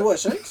my I don't need god. what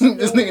shirts.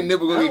 This nigga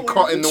nipple gonna I get don't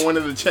caught wear in one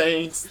of the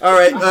chains. All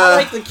right, I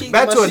like to keep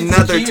back my to shit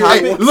another secure.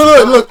 Hey, topic.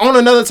 look. On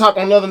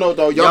another note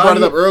though, y'all brought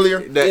it up earlier.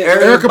 The Yeah,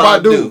 Erykah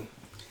Erykah Badu.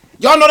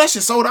 Y'all know that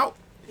shit sold out.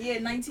 Yeah,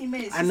 19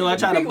 minutes. I know I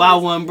tried to buy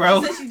one,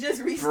 bro. She said she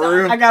just restocked. For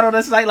real? I got on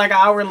the site like an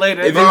hour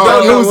later. If you Bro,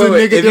 don't it know, was a wait,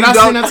 nigga. if Did you I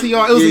don't- send that to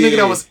y'all? It was a Yeah, nigga yeah.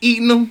 that was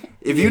eating them.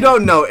 If you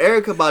don't know,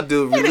 Erykah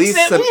Badu released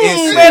some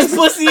best incense.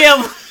 pussy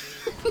ever.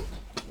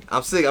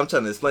 I'm sick. I'm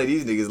trying to explain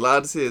these niggas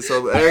loud as hell.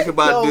 So Erykah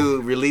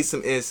Badu released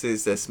some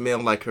incense that smell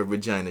like her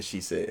vagina.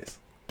 She says,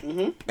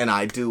 and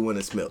I do want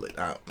to smell it.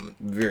 I'm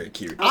very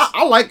curious.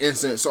 I like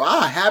incense, so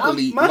I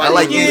happily. My I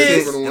like thing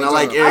is- incense, and I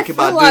like I Erykah feel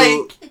Badu.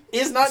 like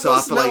it's not So gonna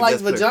I feel smell like like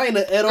that's clear. vagina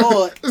at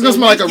all. It's gonna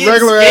smell like a We get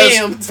regular ass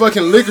scammed.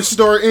 fucking liquor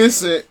store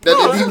incense. He's That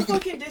a if you,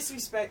 fucking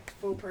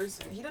disrespectful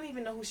person. He don't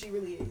even know who she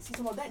really is. He's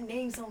talking about that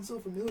name sounds so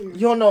familiar. You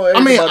don't know Erykah I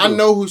mean, Badu. I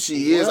know who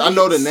she is. I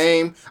know the What?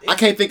 name. I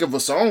can't think of a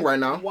song right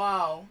now.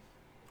 Wow.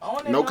 I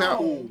wanna No know.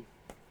 count.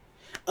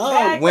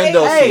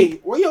 Window Hey,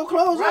 seat. where your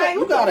clothes Right, at? You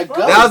what gotta the go.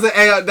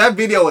 fuck? That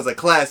video was a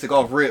classic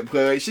off rip,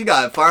 cause she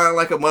got fined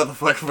like a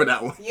motherfucker for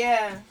that one.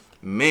 Yeah.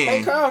 Man,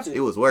 Hey, Carlton. it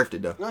was worth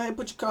it though. Go ahead,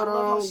 put your I coat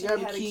love how on, she grab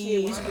had your a kid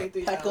keys, with Andre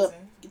pack 3000. up,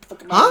 get the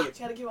fuck out Huh? of here.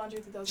 She had a kid with Andre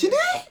 3000. She did?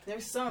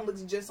 Their son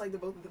looks just like the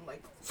both of them.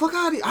 Like, Fuck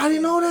out of here. I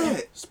didn't know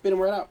that. Spit him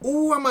right out.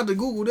 Ooh, I'm about to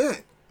Google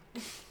that.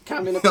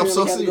 Common I'm apparently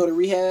so had to sick. go to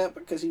rehab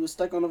because he was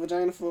stuck on the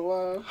vagina for a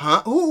while.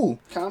 Huh? Ooh.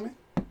 Common?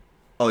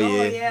 Oh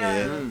yeah,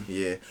 yeah.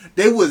 yeah.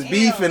 They was Damn.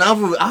 beefing.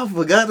 I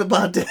forgot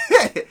about that.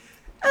 still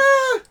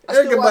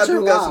Erykah watch her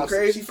Badu got some lives.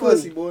 crazy She funny.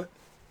 pussy, boy.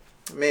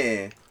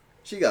 Man,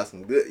 she got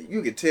some good.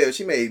 You could tell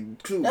she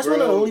made two. That's girls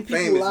one of the only people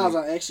famous. lives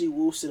I actually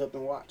will sit up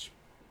and watch.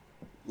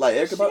 Like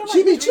Erykah she Badu, got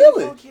she be 3-4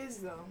 chilling. kids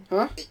though.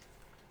 Huh?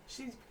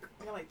 She's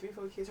got like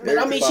 3-4 kids. Her But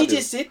I Erykah mean, she Badu.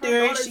 just sit Her there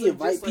and daughters she look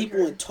invite just like people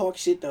her. and talk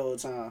shit the whole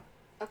time.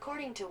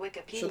 According to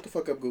Wikipedia, Shut the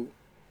fuck up, Google.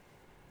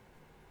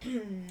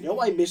 Your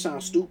white bitch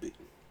sounds stupid.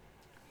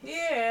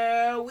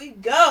 Here we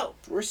go.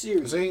 We're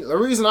serious. See, the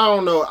reason I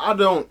don't know, I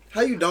don't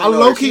How you don't I know?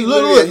 low her? key She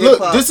look, literally a look,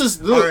 hip-hop this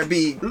is look,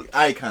 R&B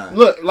icon.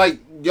 look, like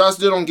y'all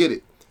still don't get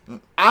it.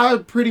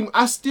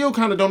 I still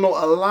kind of don't know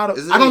a lot of.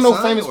 Is it I don't her know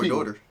son famous or people.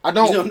 daughter? I You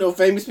don't don't. know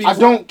famous people? I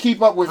don't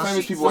keep up with How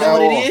famous she- people You at know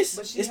what all. it is?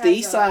 But she It's has, the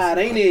east side, some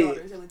ain't it?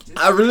 daughters that look just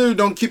I really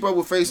don't keep up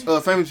with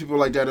famous people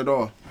like that at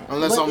all,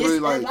 unless But I'm it's, really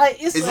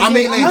like. it's Is I his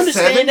mean, I nickname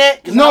understand Seven?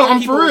 that. 'cause No, a lot of I'm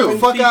people for are real.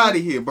 famous Fuck people. out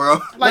of here, bro.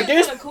 Like Like,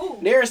 there's kinda cool.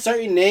 there are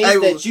certain names Hey,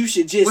 that you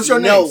should just What's your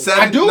know. name?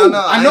 Seven? I do.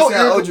 No, I know ain't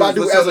saying Erykah Ojo. Badu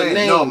What's as your a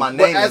name. No, my but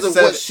name as is of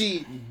Seven. what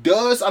she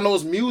does, I know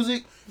it's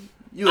music.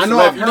 You a I know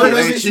I've celebrity, heard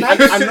of ain't it. you?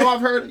 I know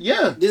I've heard.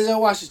 Yeah, Denzel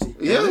Washington,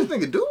 Yeah, yeah, this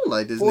nigga do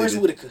like this Forrest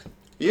nigga. Whitaker,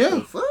 yeah.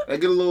 The fuck? I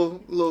get a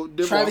little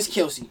dip Travis off.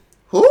 Kelce.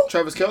 Who?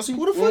 Travis Kelce.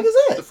 Who the fuck Mm. is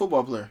The that?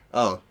 football player.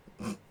 Oh,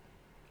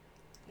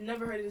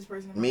 Never heard of this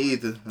person. in my me life.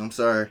 either. I'm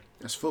sorry.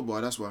 That's football.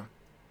 That's why.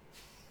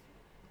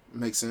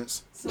 Makes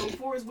sense. So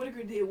Forrest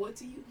Whitaker did what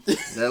to you?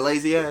 That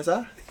lazy ass,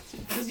 huh?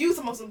 Because you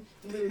supposed to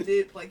literally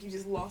did like you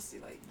just lost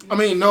it. Like you I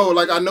mean, no,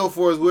 like I know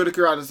Forrest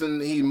Whitaker. I just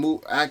didn't he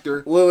move actor.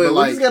 Wait, but what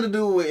like, this got to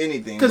do with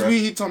anything? because bro?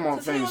 he talking about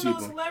 'Cause he famous don't know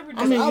people.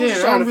 celebrities. I mean, I was yeah,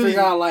 trying I to really-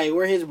 figure out like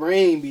where his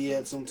brain be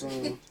at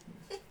sometimes.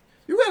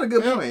 You got a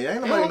good Yeah. point.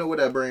 Ain't nobody know where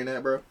that brain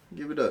at, bro.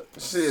 Give it up.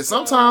 Shit,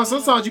 sometimes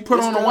you put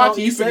It's on a not- watch and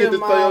you you forget to said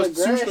throw your mile of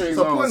grass. shoestrings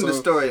So on. put in the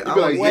story. you I be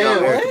want like, to hear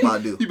damn, Erykah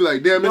what? Badu. You be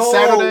like, damn, it's No,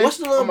 Saturday. what's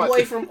the little I'm like-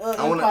 boy from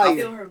I wanna- Empire?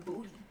 feel her booty.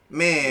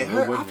 Man, Oh,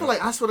 her, wait, I feel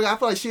like I swear to God, I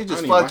feel like she'll I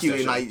just need to fuck watch you that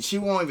and shit. like she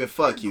won't even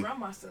fuck you.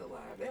 Grandma's still alive.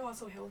 They all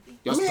so healthy.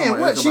 Y'all still Man,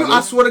 talking what? about She, Erykah I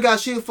Badu? swear to God,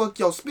 she'll fuck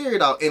your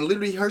spirit out, and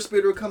literally her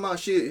spirit will come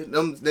out.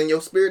 Then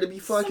your spirit will be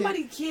fucking.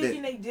 Somebody kid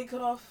getting their dick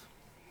cut off.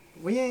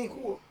 We ain't.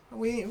 Cool.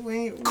 We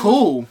ain't.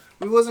 Cool.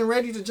 We wasn't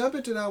ready to jump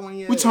into that one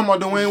yet. We talking about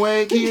Dwayne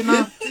Wade kid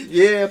now?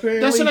 Yeah, apparently.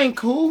 That shit ain't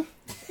cool.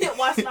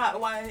 Why not?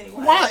 Why?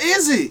 Why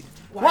is it?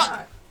 Why Why-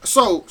 not?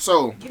 So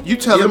Give you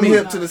me- telling Give me me?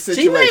 hip to the She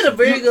situation. made a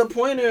very good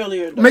point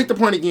earlier. Though. Make the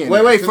point again.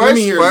 Wait, 'cause let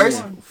me hear it first.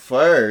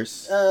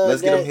 again.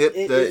 Let's get them that hip.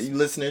 it The is-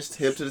 listeners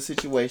hip to the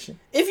situation.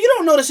 If you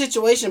don't know the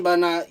situation by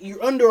now,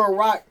 you're under a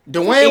rock.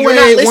 Dwayne and you're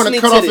not Wade want to listening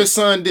cut to off this. his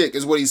son dick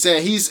is what he's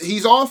saying.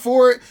 He's all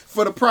for it,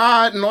 for the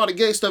pride and all the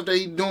gay stuff that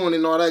he's doing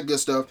and all that good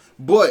stuff.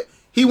 But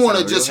he want to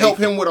Sound just real help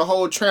hateful. him with a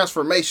whole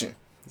transformation.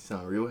 You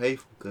sound real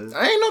hateful, cuz.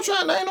 I ain't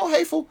no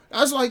hateful.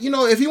 I was like,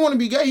 if he want to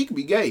be gay, he can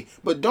be gay.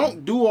 But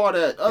don't do all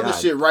that other God.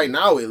 shit right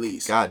now. At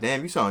least God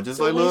damn, you sound just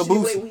So like when Lil should you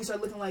wait Boosie. when you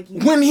start looking like you?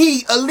 when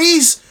he at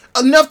least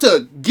enough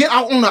to get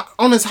out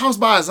on his house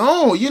by his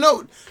own.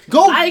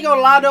 Go. I ain't gonna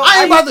lie though.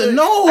 I ain't used about to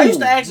know. I used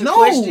to ask a No.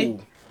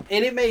 question,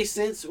 and it made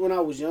sense when I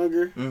was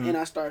younger, Mhm. and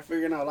I started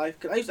figuring out life.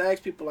 Cause I used to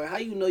ask people like, "How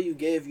you know you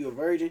gay if you a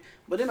virgin?"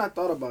 But then I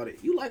thought about it.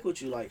 You like what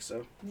you like,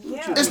 so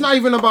Yeah. It's not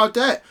even about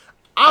that.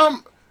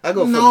 I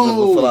go for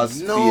No, the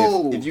philosophy.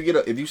 no.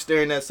 If you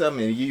staring at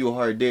something and you give you a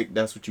hard dick,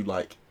 that's what you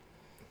like.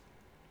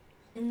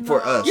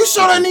 For us. You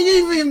sure that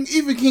nigga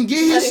even can get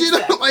his shit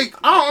up? Like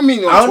I don't mean.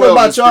 I don't know 12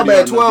 about is y'all, pretty but at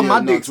hard. 12, Yeah, my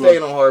no, dick 12.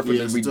 stayed on hard for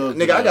Yeah, this. it's tough,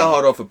 Nigga, I yeah. got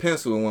hard off a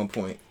pencil at one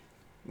point.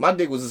 My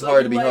dick was as So hard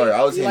you to be like- hard.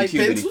 I was you hitting like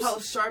puberty. pencils? How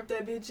sharp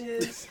that bitch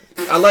is.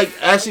 I like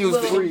actually it was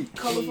Little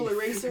colorful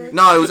eraser.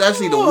 no, it was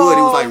actually the wood.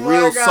 It was like Oh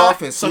real my God.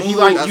 soft and So smooth. you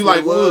like- That's you what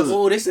like it was. wood?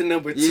 oh, this is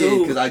number Yeah, two.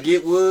 because I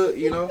get wood,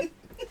 you know.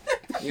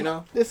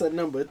 This a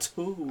number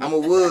two. I'm a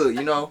wood,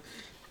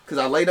 because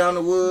I lay down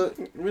the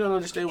wood. we don't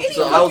understand what Any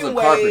So you're I was fucking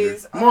a carpenter.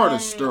 ways, More of the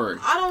story.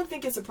 I don't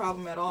think it's a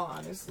problem at all,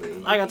 honestly.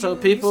 Like I told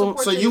You people-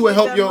 support So your you would kid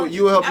help that your- much.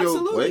 you would help your-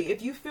 Absolutely. wait.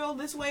 If you feel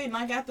this way and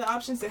I got the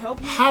options to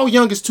help you. How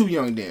young is too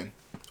young then?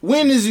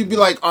 When is you be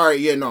like, all right,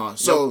 yeah, no.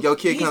 So your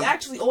kid He's comes.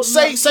 actually old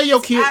Say- enough. say your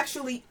He's kid-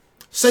 Actually,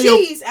 say your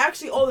she's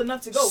actually old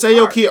enough to go. say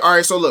your far. kid. All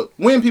right, so look,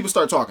 when people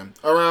start talking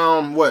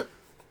around what?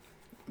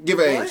 Give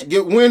an What?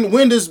 age.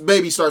 When does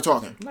baby start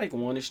talking? like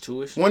 1-ish,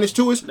 2-ish. When it's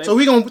 2-ish. So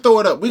we gonna throw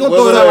it up. We gonna Wait,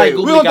 throw it wait, up. wait.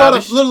 We gonna throw it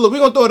up. Goobly Look, we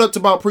gonna throw it up to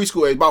about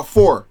preschool age, about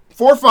 4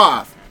 or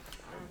 5.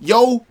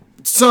 Yo,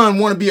 son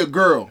want to be a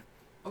girl.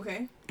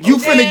 Okay. You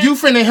Then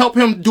finna help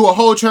him do a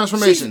whole She's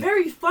transformation.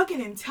 very fucking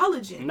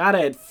intelligent. Not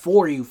at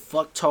 4, you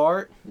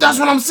fucktard. That's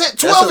what I'm saying.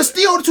 12 is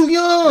still too That's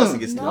young.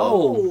 against the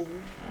No.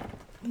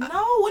 No,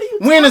 what are you?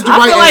 When is the I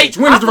right feel like- age?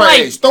 When I is the feel right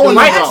like age? Throw the a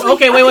right- number out.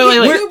 Okay,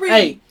 wait. He could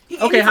Hey, he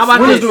Okay, how about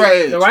When this? is the right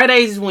age? The right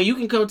age is when you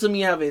can come to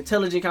me and have an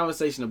intelligent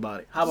conversation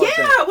about it. How about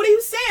Yeah, that? what are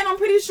you saying? I'm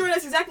pretty sure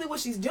that's exactly what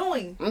she's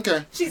doing.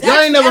 Okay. She's Y'all ain't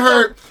actually never at the-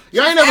 heard.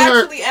 Y'all ain't never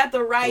heard. Actually, at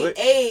the right Wait,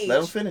 age Let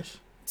him finish.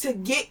 to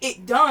get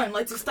it done,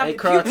 like to stop Hey, the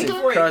puberty Carlton,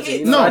 before Carlton, it hits.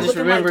 you know, I just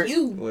looking remembered- like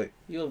you. Wait,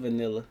 You a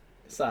vanilla.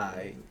 It's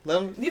alright.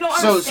 let him. You don't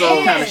So-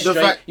 understand. Kind of The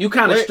straight. fact- You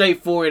kind of Wait.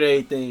 straightforward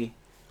everything.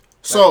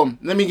 So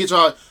let me get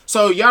y'all.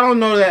 So y'all don't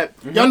know that.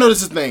 Y'all know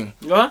this is a thing.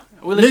 What?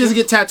 Well, Niggas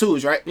get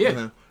tattoos, right? Yeah.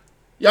 Uh-huh.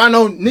 Y'all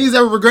know niggas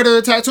ever regretted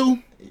a tattoo?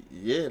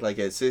 Yeah, like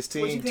at What you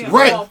 16. think?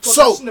 Right, Oh, fuck,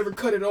 so- I should never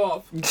cut it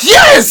off.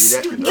 Yes.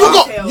 Yeah. You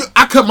go.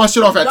 I cut my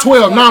shit off at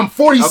 12. Now I'm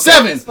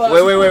 47. Fuck.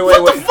 Wait.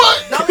 What the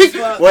fuck? Dumb as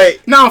fuck.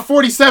 Wait. Now I'm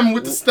 47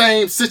 with the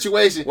same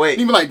situation. Wait.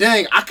 You be like,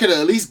 dang, I could have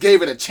at least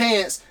gave it a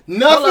chance. Hold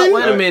Nothing. up,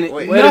 wait a minute.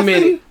 Wait. Wait a Nothing?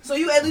 minute. So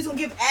you at least gonna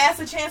give ass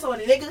a chance on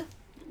a nigga?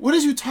 What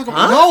is you talking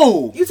Huh? about?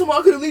 No. You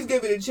tomorrow could at least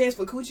give it a chance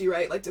for coochie,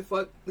 right? Like to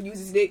fuck, use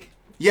his dick.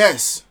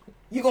 Yes.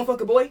 You gonna fuck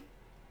a boy?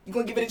 You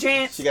gonna give it a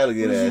chance? She got a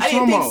good I ass.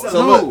 didn't think Come so.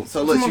 on. So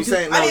No. look, Come on, she's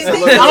saying I no. didn't So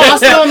think look, so. I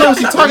still don't know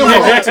what you're talking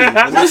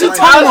about. What is you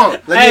talking about?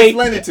 Let me Hey,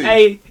 explain it to you.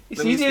 hey, Let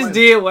she me just explain it.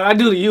 did what I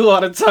do to you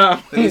all the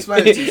time. Let me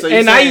explain it to you. So you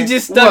and now you saying-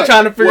 just stuck What?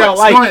 trying to figure What? out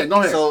like. Go ahead. Go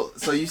ahead.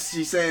 So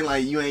she's saying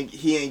like he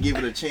ain't give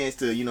it a chance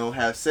to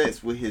have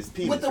sex with his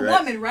penis, With the right?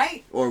 woman,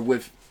 right? Or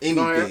with Go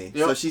ahead. anything.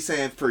 Yep. So she's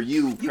saying for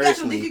you You got your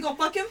personally, leaf, you gonna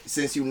fuck him?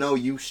 since you know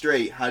you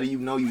straight, how do you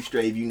know you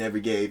straight if you never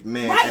gave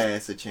man Right.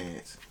 ass a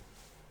chance?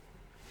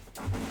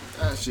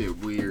 That shit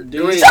weird.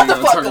 Dude, You ain't shut even the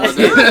gonna fuck talk up. about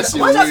that. That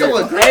shit Why y'all so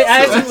weird.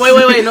 aggressive?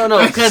 Wait, no,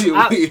 That shit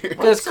weird.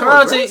 because so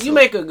Carlton, aggressive? you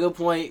make a good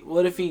point.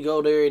 What if he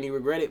go there and he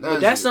regret it? But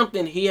That's that's it.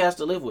 something he has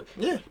to live with.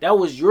 Yeah. That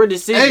was your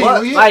decision. Hey,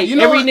 well, yeah, like you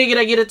know every what? nigga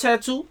that get a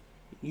tattoo,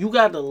 you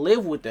got to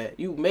live with that.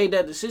 You made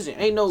that decision.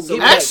 Ain't no So get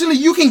back. Actually,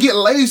 you can get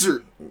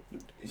lasered.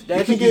 That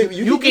you can get-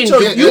 you you can can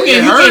get- you it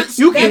can hurts.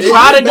 you can It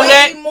try to hurts. do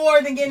that. Way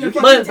more than getting a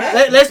fucking But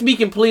tattoo. let's be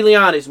completely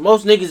honest.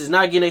 Most niggas is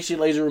not getting their shit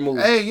laser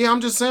removed. Hey, yeah,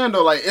 I'm just saying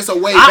though, like it's a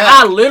way I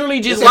back.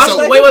 literally just It's watched.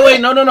 a- Wait,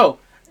 no.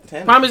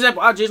 Damn. Prime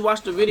example. I just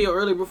watched the video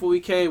earlier before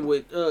we came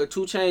with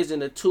 2 Chainz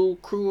and the 2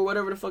 Crew or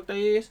whatever the fuck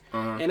they is,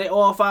 and they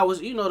all 5 was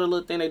the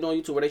little thing they do on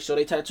YouTube where they show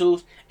their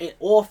tattoos, and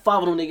all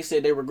 5 of them niggas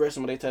said they regret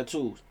some of their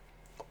tattoos.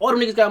 All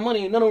them niggas got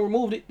money and none of them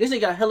removed it. This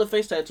nigga got hella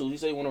face tattoos. He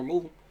said he want to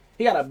remove them.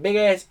 He got a big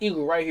ass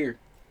eagle right here.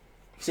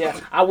 See,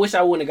 I wish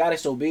I wouldn't have got it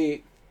so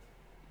big.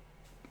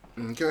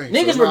 Okay.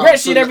 Niggas so now- regret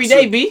so shit now- every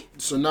day, B.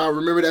 So now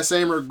remember that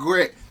same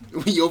regret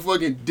when your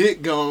fucking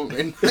dick gone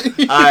and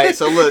Alright,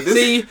 so look, this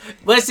See,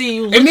 but see,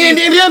 you. and then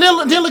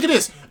look at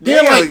this.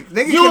 Then Damn, like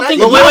nigga, you don't can I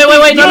think get-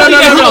 Wait,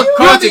 no,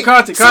 Carlton,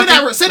 Carlton.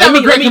 Say that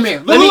regret come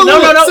in. Let me Look,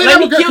 no. say Let that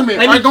me regret kill. come in.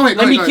 Let Alright, go ahead,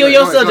 me go kill ahead,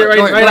 your go subject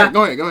ahead, right now.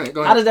 Go ahead.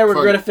 How does that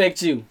regret Fuck it.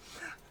 affect you?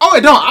 Oh,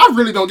 it don't. I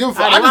really don't give a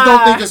fuck. I just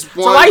don't think it's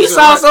So why you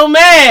sound so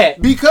mad?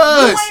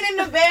 because You ain't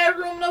in the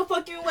bedroom no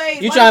fucking way.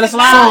 You Why trying to does it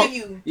matter slide? to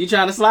you? You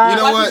trying to slide? you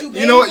know Why what? would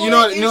you You know what? gay You know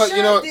what? boy? You know what?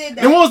 You know what? Insurance did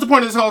that. Then what was the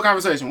point of this whole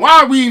conversation? Why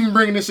are we even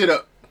bringing this shit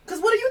up? Cause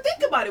what do you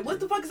think about it?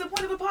 What the fuck is the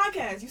point of a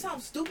podcast? You sound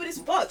stupid as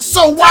fuck.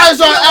 So why is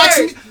y'all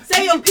asking me?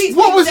 Say your piece.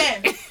 What What was- you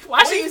saying? Why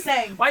What she- are you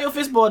saying? Why your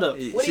fist balled up?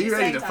 What are She you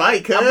ready saying, to Tyler?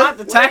 fight, cuz. I'm about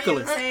to tackle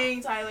What her. are you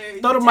saying, Tyler?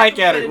 Throw the You mic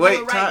tackle at me, her. you Wait, better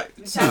do it right.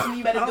 You tackle me,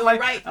 you better do it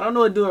right. I don't know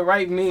what do it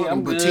right mean.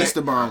 I'm good.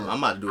 Batista bomber. I'm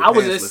about to do it. I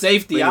was at pantsless.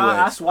 safety. But I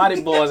anyways,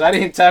 swatted balls. I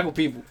didn't tackle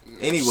people.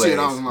 anyways, Shit,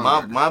 I was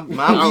my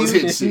I was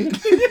hitting view,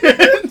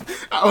 shit.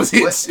 I was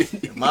hitting What?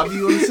 shit. my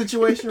view on the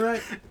situation,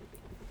 right?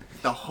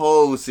 The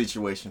whole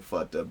situation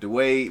fucked up. The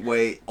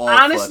way all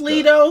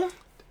Honestly, fucked up. though, the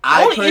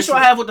I only issue I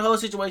personally- have with the whole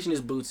situation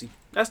is Bootsy.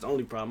 That's the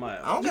only problem I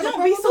have. I don't You got no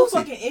don't be problem so with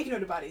Boosie. fucking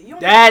ignorant about it. You don't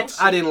That know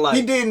I shit. didn't like.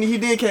 He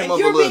did came And up a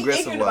you're little being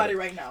aggressive ignorant about about it. it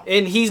right now.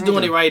 And he's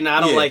doing it right now. I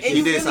don't Yeah, like And he it.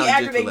 you did really sound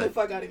aggravating dick the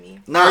fuck out of me.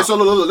 All right, so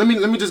look, let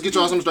me just get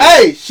y'all some straight.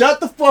 Hey,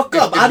 shut the fuck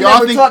up! I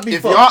never talked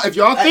before. If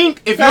y'all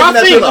think, Pass me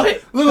that pillow. Pass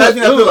me that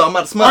pillow. I'm about to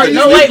All smother right, you.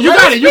 No, wait, you let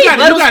got us it. You speak, got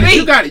it. let You us got it. speak.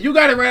 You got it. You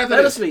got it right after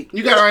Let this. us speak.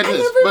 You got it right after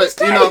this.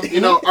 But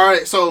you know. All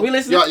right. So We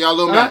listening? y'all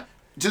little Huh? man.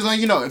 Just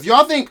letting you know, if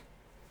y'all think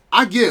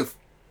I give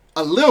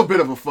a little bit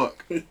of a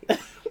fuck,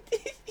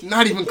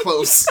 not even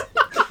close.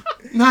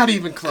 Not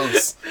even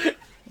close.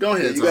 Go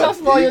ahead. You Tom. got- How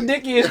small your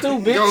dick is, too,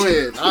 bitch. Go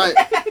ahead. All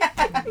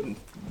right.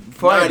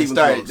 Before I Not even even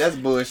started, close. that's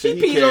bullshit.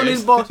 He He peed on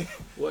his cares. ball.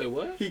 Wait,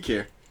 what? He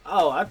care.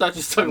 Oh, I thought you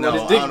was talking No,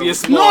 about his I dick don't being know.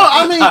 small. No,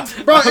 I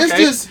mean, bro, it's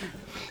Okay. just.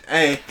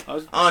 Hey, I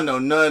was- I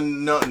don't know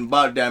nothing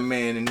about that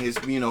man and his,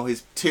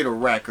 his titter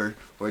racker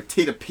or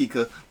titter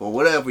peeker or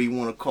whatever you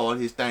want to call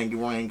his thing,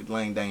 ring,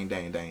 lang,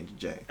 dang,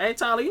 Jay. Hey,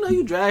 Tyler, you know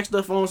you drag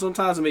stuff on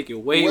sometimes to make it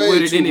way Way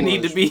weirder too than it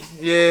need to much. be.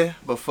 Yeah,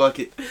 but fuck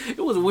it. It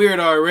was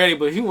weird already,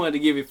 but he wanted to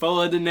give it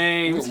 4 other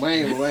names.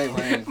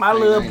 Wayne. My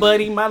little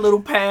buddy, my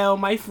little pal,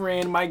 my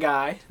friend, my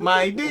guy.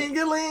 My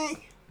dingaling.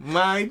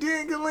 My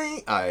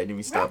dingaling. Alright, let me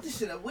Wrap stop. this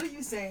shit up. What are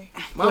you saying?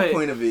 My Wait.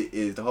 point of it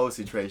is the whole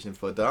situation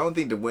fucked up. I don't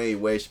think the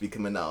Wade should be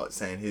coming out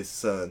saying his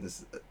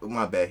son's,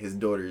 his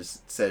daughter's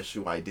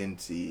sexual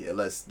identity,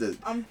 unless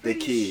I'm the pretty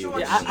kid. sure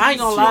Yeah, she's I ain't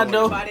gonna lie,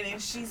 though. about it, and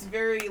she's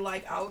very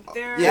like out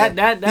there. Yeah,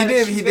 That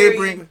he she's did very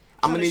bring.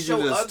 I'm gonna trying to need you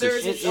show to.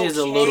 others It It's is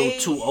a little okay.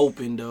 too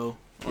open, though.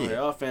 Oh,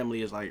 yeah, our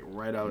family is like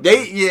right out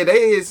They there.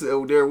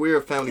 they're a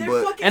weird family, They're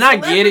but fucking And I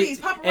get it, celebrities.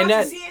 Paparazzi and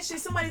that- seeing shit.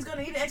 Somebody's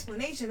gonna need an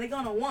explanation. They're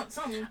gonna want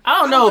something. I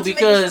don't know, want you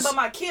making because- shit about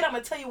my kid, I'm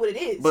gonna tell you what it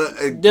is. but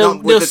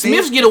The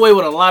Smiths get away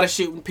with a lot of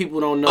shit when people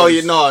don't know. Oh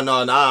yeah, no,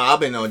 I've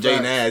been on Jay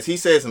Nass. He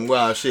said some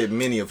wild shit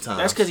many of times.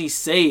 That's because he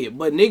say it,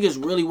 but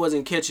niggas really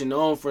wasn't catching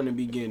on from the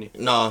beginning.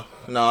 No,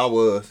 I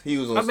was. He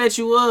was on. I bet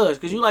you was,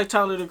 because you like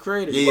Tyler the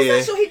Creator. Yeah.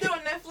 What's that show he did on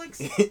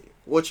Netflix?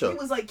 What He show?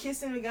 was like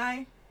kissing a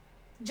guy.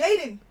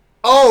 Jaden.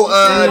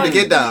 Oh, the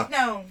Get Down.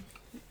 No.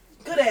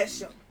 Good ass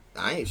show.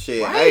 I ain't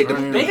shit. Right? Hey,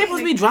 They supposed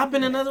to be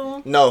dropping another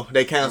one? no,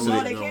 they canceled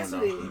No, it they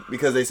canceled it.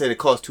 because they said it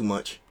cost too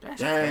much.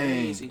 That's Dang.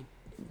 crazy.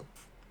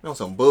 On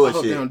some I hope they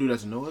bullshit. don't do that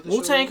to no other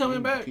Wu-Tang show.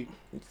 coming back?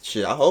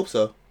 Shit, I hope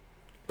so.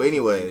 But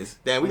anyways,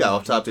 damn, we got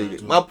off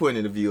topic. My point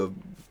of view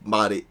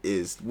about it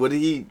is what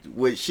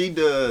she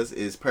does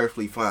is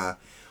perfectly fine.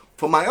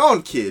 For my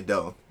own kid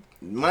though,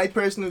 my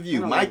personal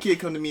view, my kid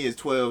come to me as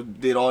 12,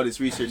 did all this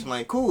research. I'm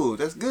like, cool,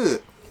 that's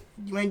good.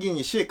 You ain't getting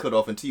your shit cut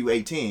off until you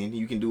 18.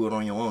 You can do it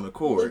on your own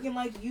accord. Looking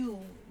like you.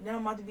 Now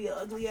I'm about to be an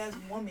ugly ass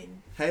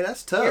woman. Hey,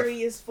 that's tough.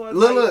 Scary as fuck.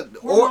 Look, Like,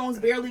 hormones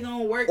barely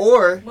gonna work.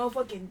 Or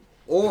Motherfucking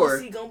or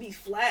pussy gonna be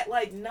flat.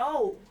 Like,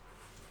 no.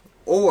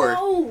 or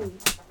No.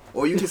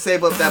 or you can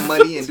save up that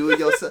money and do it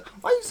yourself.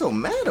 Why you so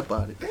mad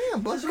about it?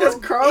 Damn, but Because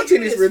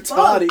Carlton is Ignorant as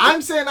fuck. retarded.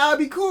 I'm saying I'd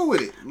be cool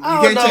with it. You I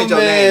don't can't know, change your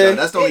man. name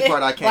though. That's the only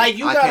part I can't. Like,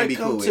 you I gotta can't be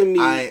come cool to with.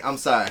 me. I'm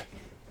sorry.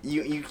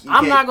 You I'm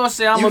can't- not going to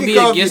say I'm you going to can be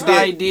call against me the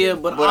dick, idea,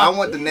 but I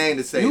want the name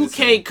to say you the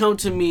same. can't come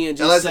to me and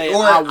just Unless- say,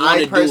 or I want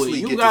to do personally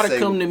it. get You got to say-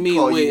 come to me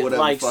call you with, whatever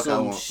like, the fuck I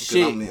some want, 'cause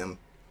shit. I'm him.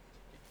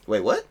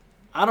 Wait, what?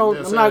 I don't. Yeah,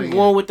 I'm say not that again.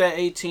 going with that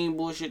 18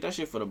 bullshit. That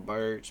shit for the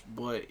birds.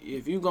 But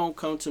if you gonna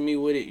come to me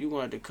with it, you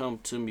gonna have to come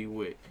to me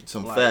with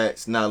Some like,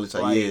 facts, knowledge.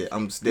 Like, like, yeah,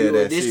 I'm dead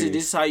ass this serious.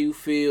 is how you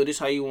feel. This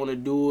how you want to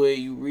do it.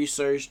 You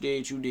researched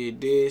it. You did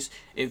this.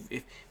 If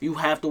you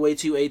have to wait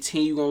till you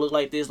 18, you gonna look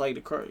like this, like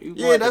the car.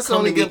 Yeah, that's the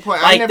only good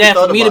point. I Like never that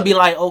thought for me to about be it.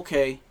 like,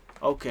 okay,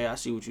 I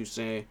see what you're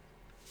saying.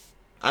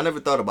 I never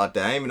thought about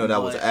that. I didn't even know that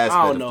was an But I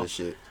aspect don't of know. the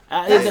shit.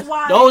 That's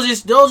why- those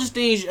is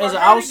things For as her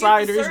an to get the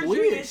outsider is surgery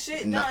weird. and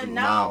shit No, done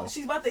now. no.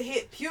 She's about to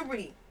hit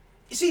puberty.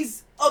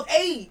 She's of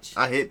age.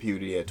 I hit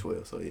puberty at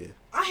 12, so yeah.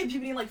 I hit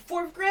puberty in like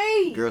 4th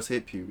grade. Girls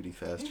hit puberty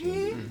faster than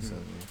Mhm. dudes, so,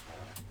 yeah.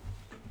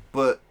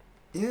 But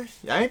yeah,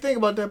 I ain't think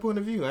about that point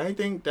of view. I ain't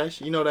think that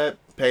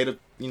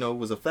that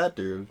was a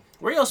factor.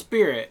 Where your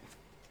spirit?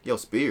 Yo,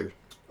 spear,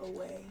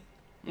 Away.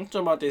 I'm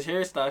talking about this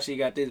hairstyle. She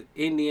got this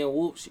Indian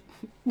whoop.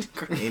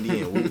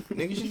 Indian whoop.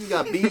 Nigga, she just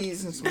got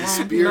beads and some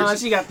Spears. Nah,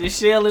 she got this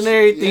shell and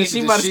everything. Yeah, she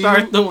the about to start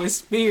shield. throwing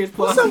spears.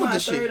 What's up with My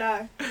this shit? third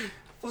eye.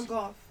 Fuck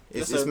off.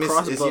 It's That's a miss. It's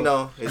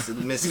crossbow. it's a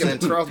miss.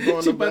 Crossbow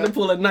in She the about to back.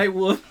 pull a night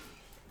wolf.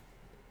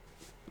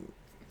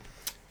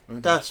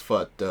 That's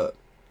fucked up.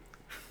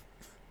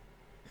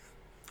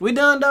 We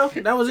done though.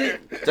 That was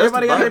it. That's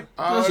Everybody the got their.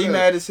 Oh, She yeah.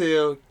 mad as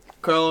hell.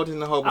 Carlton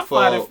the I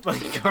find it homophobe.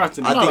 fucking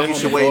Carlton. I not think a you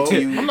should wait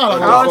till you. I'm not a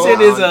Carlton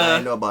homophobe. is, I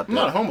ain't know about I'm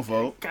not a that.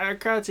 homophobe.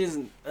 Carlton is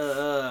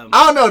I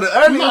don't know. The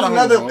early not was a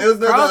another. homophobe. It was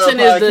another Carlton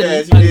podcast.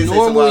 is You did the say some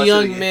normal wild shit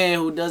young again. man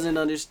who doesn't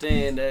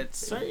understand that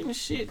certain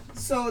shit.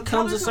 So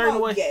Comes a certain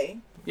way. Gay.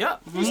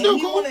 Yep. And still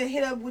he cool. want to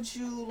hit up with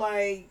you,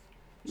 like,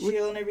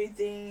 chill and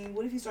everything.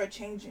 What if he start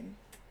changing?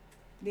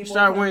 Be more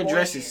Start wearing flamboyant?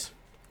 dresses.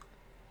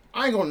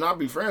 I ain't gonna not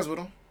be friends with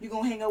him. You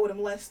gonna hang out with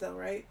him less, though,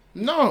 right?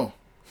 No,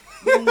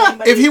 You don't want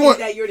anybody If to he think want-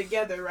 that you're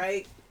together,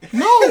 right?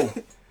 no.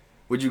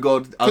 Would you go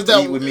out to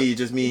that- eat with me,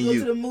 just me You and go to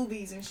you? the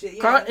movies and shit.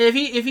 Yeah. Carl, if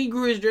he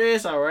grew his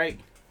dress, all right.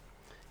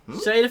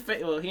 Shade the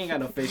face. Well, he ain't got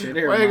no face right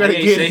there. Why you He gotta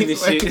ain't get shaved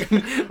these- this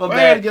shit. My why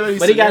bad. you gotta get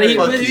But he got these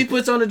scenarios? he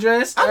puts on the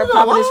dress. I Start don't know,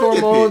 popping his why I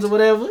get hormones pissed? or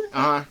whatever.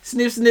 Uh-huh.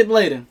 Snip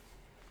later.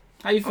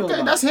 How you feel Okay,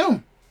 about that's it?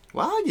 him.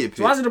 Why I get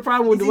So why's pissed? it a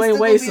problem with Is he Dwayne still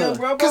Wade's gonna be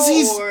son? a Cause brother,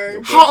 he's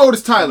or- how old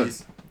is Tyler?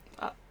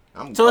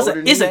 I'm So it's older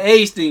a, than it's you. an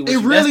age thing. With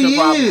It you. That's really the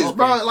problem. is, Okay.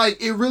 bro.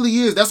 Like it really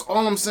is. That's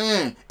all I'm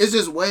saying. It's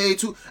just way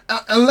too.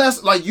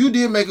 Unless like you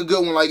did make a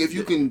good one. Like if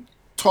you can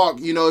talk,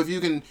 if you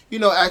can,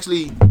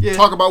 actually Yeah.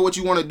 talk about what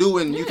you want to do,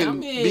 and you Yeah, can I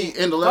mean, be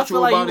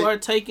intellectual I feel like about you it. are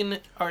taking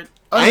it. Are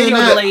Other than that,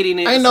 articulating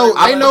it. ain't no- a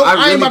certain ain't no- way. I ain't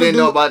really about to didn't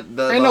do- know about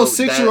the. ain't no about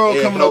 6-year-old that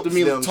it coming up to helps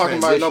me them talking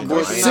about no transition, boy.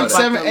 though. It's Ain't not Six,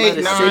 no- about 7, to 8, let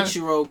a 9.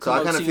 6-year-old So I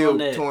come kind up of to you on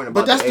feel that. torn about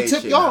But that's the the age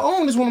tip shit y'all now.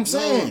 own. Is what I'm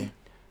saying.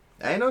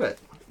 I ain't know that.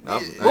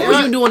 What was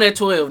you doing at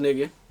 12,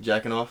 nigga?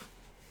 Jacking off.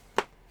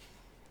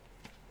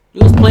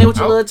 You was playing with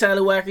your I- little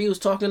tallywhacker. You was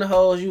talking to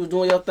hoes. You was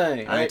doing your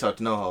thing. I Right? ain't talked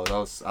to no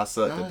hoes. I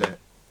sucked No. at that.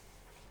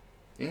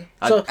 Yeah.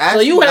 So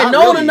you had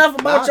known enough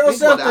about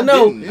yourself to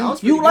know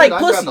you like I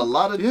pussy. grabbed a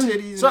lot of Yeah.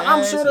 titties. So and I'm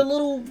ass sure the and-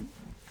 little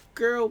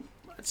girl.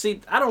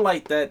 See, I don't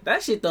like that.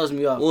 That shit throws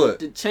me off. What?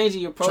 The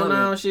changing your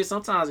pronoun shit.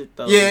 Sometimes it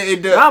throws. Yeah, me.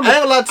 it does. I'm- I ain't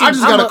gonna lie to you. I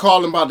just I'm gotta a-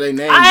 call them by their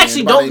name. I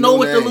actually by don't their know new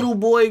what the name. little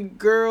boy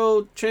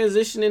girl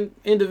transitioning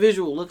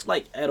individual looks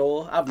like at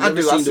all. I've I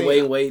never do, I seen seen Dwayne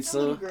it. Wade's That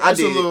little son. girl. I It's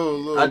a did.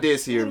 little- I did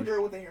see Little her.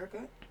 girl with a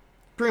haircut.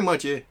 Pretty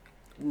much, yeah.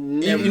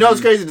 Never- You know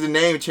what's crazy? The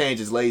name change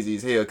is lazy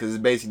as hell because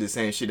it's basically the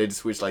same shit. They just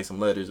switch like some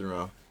letters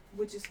around.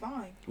 which is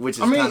fine. Which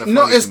is I mean, kind of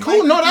no, funny it's to me.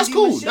 cool. No, Like, that's you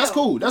can be cool. That's Michelle.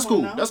 cool. That's Come on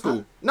cool. now. That's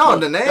cool. No, the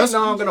name. That's- No,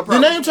 I'm gonna The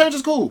problem. name change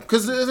is cool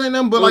because it ain't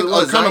nothing but like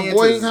What, a kind Zion of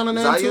boy to kind of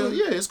name Zaya? too.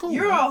 Yeah, it's cool.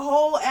 You're a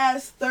whole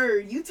ass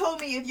third. You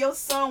told me if your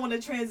son want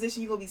to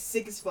transition, you gonna be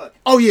sick as fuck.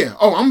 Oh yeah.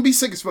 Oh, I'm gonna be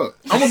sick as fuck.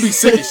 I'm gonna be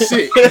sick as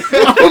shit.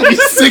 I'm gonna be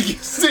sick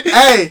as shit.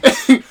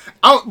 Hey,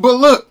 But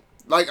look,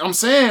 like I'm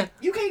saying,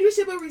 You can't do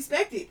shit but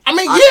respect it. I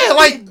mean, I- yeah, You're a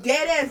like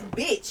dead ass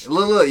bitch.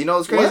 look, you know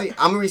what's crazy? What?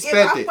 I'm gonna If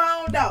respect I it.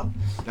 found out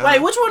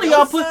Wait, which one of your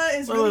y'all put? son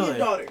is wait, really wait, your wait.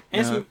 daughter,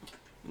 Answer.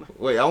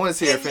 Wait, I want to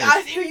see her and finish.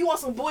 I hear you want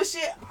some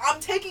bullshit, I'm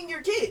taking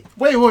your kid.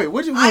 wait,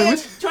 what you I am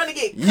what? trying to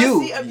get You.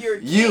 custody of your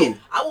kid. You.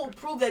 I will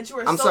prove that you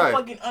are I'm so sorry.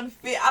 fucking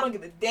unfit. I don't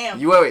give a damn.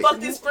 You wait. Fuck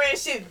this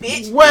friendship,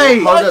 bitch.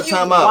 Wait. Hold Fuck up, you.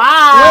 time out.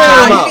 Wow.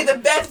 Time You out. be the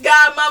best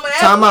godmama ever.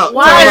 Time out.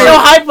 Why Time is out. your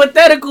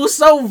hypothetical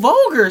so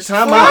vulgar?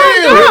 Time For out.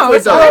 real, Real quick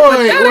it's though.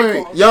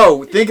 hypothetical. Wait.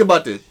 Yo, think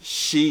about this.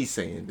 She's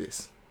saying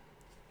this.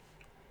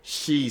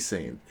 She's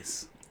saying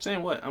this.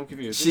 Saying what? I'm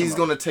confused. She's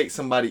gonna take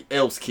somebody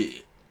else's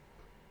kid.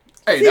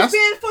 Hey, He's that's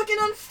being fucking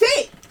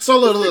unfit. so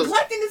He's look.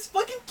 neglecting this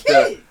fucking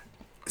kid.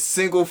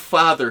 Single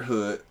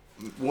fatherhood,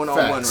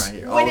 one-on-one Facts. right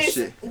here. When Oh it's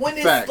shit. when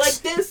it's Facts. like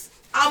this,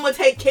 I'm gonna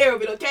take care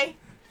of it. Okay.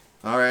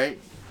 All right.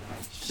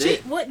 She,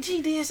 Shit. what?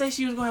 She did say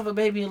she was gonna have a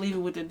baby and leave it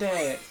with the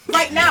dad.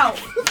 Right now.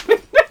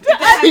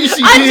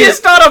 She I did.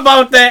 just thought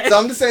about that. So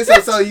I'm just saying.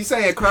 So you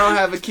saying Crown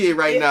have a kid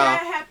right If now,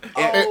 that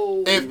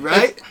happen- If- oh.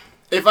 right?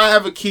 If I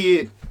have a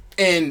kid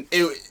and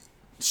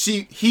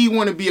he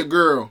want to be a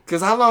girl,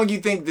 Because how long you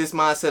think this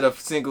mindset of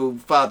single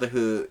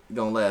fatherhood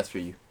gonna last for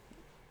you?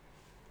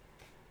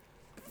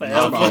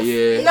 Forever. about-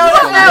 Yeah. No,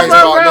 that's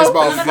no, about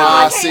bro. No,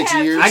 I 5, can't 6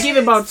 have years. I give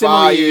it about 10 more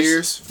 5 years.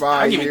 years. I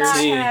 5 give it years. not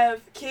 10.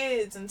 have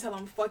kids until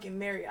I'm fucking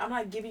married. I'm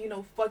not giving you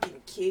no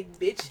fucking kid,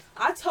 bitch.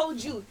 I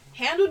told you,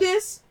 handle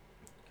this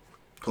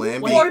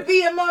Plan B. or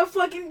be a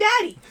motherfucking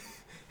daddy.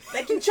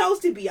 Like you chose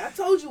to be. I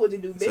told you what to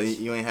do, bitch. So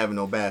you ain't having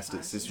no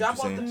bastards. Is Drop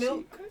what off you're the saying.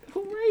 milk.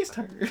 Who raised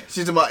her?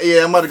 She's about,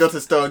 yeah, I'm about to go to the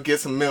store and get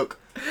some milk.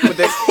 But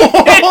they, Never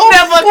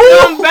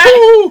come back.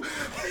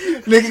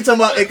 nigga talking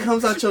about it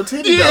comes out your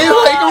titty Yeah,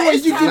 though. like, oh,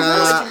 It's you time can. Nah.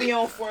 for us to be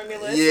on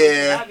formula. It's Yeah,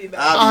 okay, I'll be back.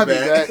 I'll be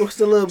back. What's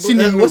the little She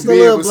need what's a the bib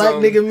little or black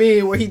something. nigga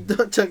mean where he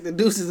chucked the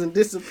deuces and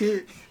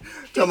disappeared?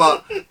 Talking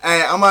about,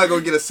 hey, I'm about to go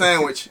get a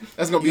sandwich.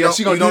 That's gonna be You that. don't-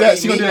 She gonna you do don't that.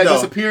 eat She gonna do meat, that though.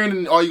 disappearing,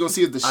 and all you gonna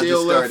see is the I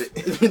shell just left.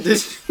 started.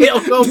 this shell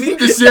gonna be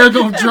The shell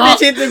gonna drop.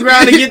 Bitch hit the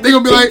ground and get They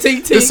gonna be the like, tink,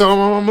 tink, "This tink." song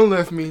my mama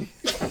left me."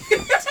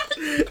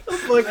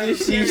 Fucking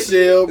she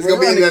shell, It's bro. gonna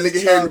be in that Y'all nigga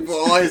niggas hair childish. for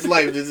all his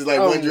life. Just like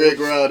one dread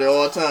around at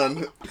all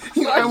time.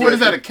 What is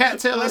that? A cat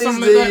tail or What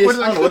something is like that? What is this?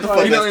 that? I don't know what the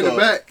fuck You know, that's in the called.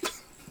 back,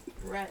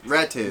 Rat.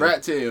 Rat tail.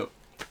 rat tail.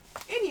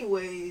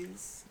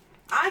 Anyways,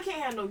 I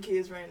can't have no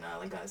kids right now.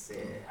 Like I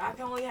said, I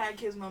can only have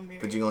kids when I'm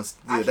married. But you gonna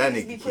I yeah, can't that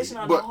just be nigga pushing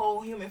kid. out But- the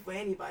whole human for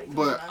anybody. Come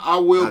But on now. I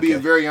will be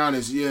Okay. very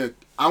honest. Yeah,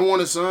 I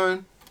want a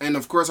son, and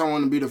of course I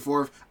want to be the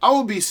fourth. I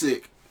will be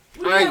sick.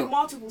 we I ain't have gonna-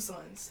 multiple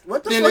sons.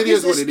 What the Then fuck it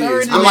is this what it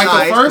third is. and I'm like Nah,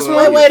 the it's first cool.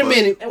 one. Wait a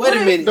minute. And Wait what a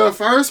if- minute. The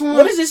first one.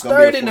 What is this Gonna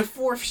be third a and the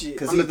fourth. fourth shit?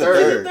 Cause I'm he's the the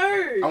third. third.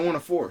 Third. I want a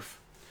fourth.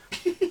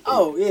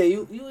 Oh yeah,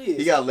 you is.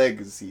 He got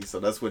legacy, so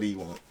that's what he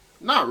want.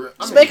 Not really.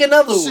 Just make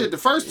another one. Shit, the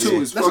first two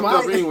Yeah. is That's fucked my-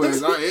 up anyways.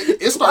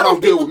 It Why started don't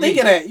off good people with me. think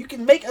of that? You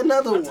can make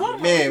another I told one.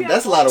 him Man, we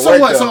that's a have lot of So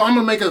work what? though. So I'm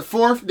gonna make a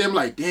fourth. Then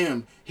like,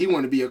 damn, he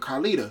want to be a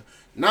Carlita.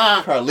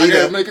 Nah, Carlita. I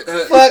gotta make it.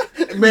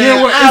 Fuck, man.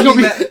 Yeah, what, I'll it's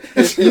be gonna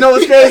be- mad. You know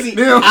what's crazy?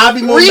 Damn. I'll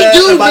be more Redo,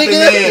 mad about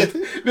nigga. the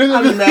name.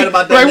 I'll be mad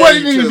about that Like, what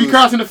name do you you need to be chose.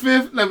 crossing the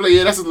fifth? And I'm like,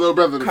 yeah, that's his little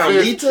brother. The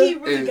Carlita? fifth. He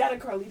really Yeah. got a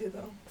Carlita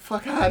though.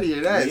 Fuck out of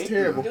here. That is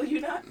terrible. Do you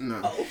not? No,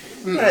 Oh.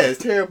 That is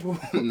terrible.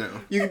 no,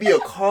 You could be a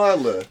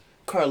Carla.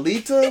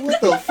 Carlita? What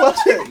the fuck?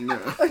 no.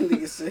 That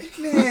nigga said.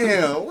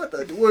 Damn, what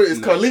the word is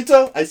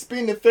Carlito? I spit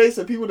in the face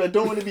of people that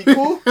don't want to be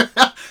cool?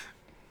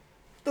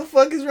 The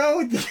fuck is wrong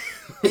with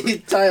you?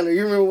 Tyler,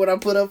 you remember what I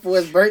put up for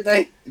his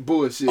birthday?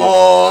 Bullshit.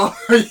 Oh,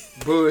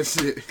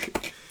 Bullshit.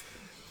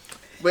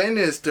 but in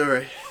this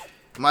story,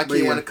 my But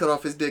kid yeah. want to cut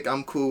off his dick.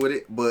 I'm cool with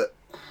it, but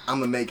I'm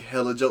gonna make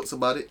hella jokes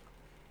about it.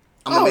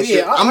 I'm Oh, gonna make yeah,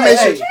 sure. I'm gonna hey,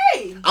 make sure.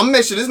 hey. Hey. I'm gonna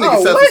make sure this Oh,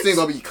 nigga self-esteem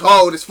what? gonna be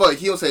cold as fuck.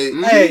 He gonna say,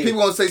 Hey. people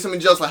gonna say something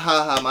just like,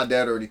 ha, my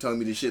dad already told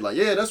me this shit. Like,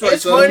 yeah, that's right,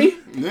 It's son. funny.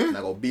 Yeah. I'm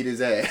not gonna beat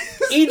his ass.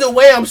 Either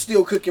way, I'm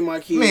still cooking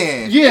my kids.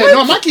 Man. Yeah,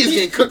 no, my kids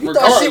getting cooked You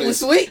thought shit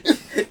was regardless.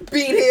 sweet?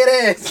 Beat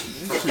head ass.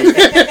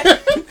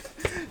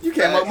 You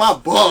came out my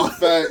balls.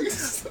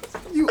 Facts.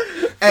 You,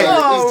 hey,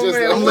 Oh, it's just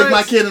man, I'm what? looking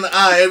my kid in the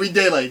eye every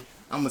day like,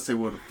 I'm gonna say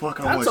what the fuck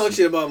I I want talk you.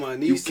 shit about my You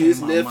nieces, came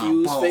out my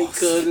nephews, balls. fake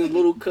cousins,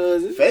 little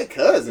cousins. Fake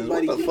cousins,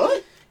 what the Everybody-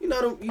 fuck? You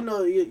know them. You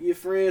know your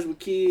friends with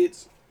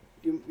kids,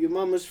 your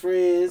mama's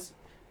friends.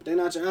 But they're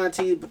not your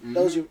aunties, but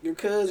those your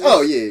cousins.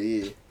 Oh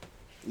yeah.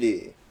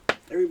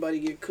 Everybody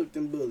get cooked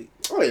and bullied.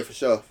 Oh yeah, for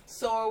sure.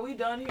 So are we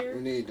done here?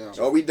 We need them.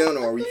 Are we done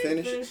or are we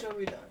finished? Finish or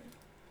we done?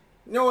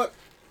 You know what?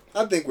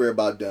 I think we're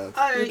about done.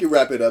 All right. We can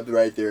wrap it up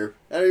right there.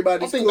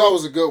 Everybody, I think that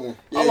was a good one.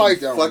 I like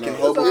that one. Fucking though.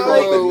 hope It's all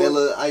right.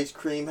 vanilla ice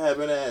cream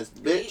having ass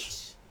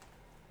bitch.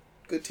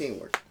 Good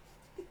teamwork.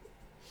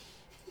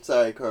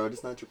 Sorry, Carl.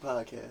 This not your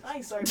podcast. I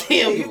ain't sorry about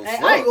Damn, shit.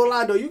 I ain't gonna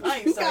lie though. You I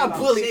ain't sorry got about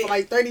bullied shit. for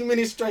like 30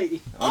 minutes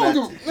straight. I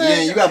don't give a-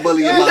 man, You got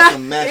bullied Yeah, about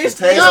some mashed it's-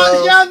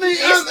 potatoes.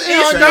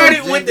 It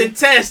started with the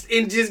test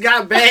and just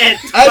got bad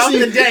throughout Actually,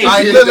 the day. all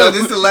right, look,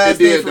 this is the last It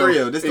did, thing for though.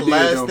 real. This is It the did,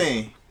 last though.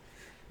 thing.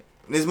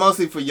 And it's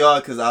mostly for y'all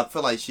because I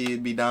feel like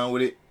she'd be down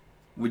with it.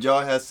 Would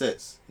y'all have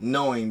sex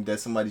knowing that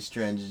somebody's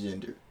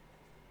transgender?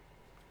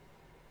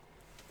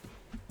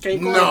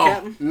 Can't call it, No,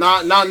 Captain.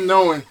 not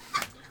knowing.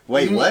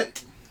 Wait,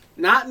 what?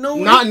 Not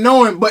knowing. Not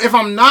knowing, but if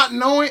I'm not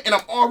knowing and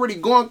I'm already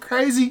going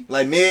crazy,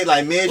 Like mid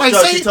like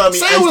stroke, she told me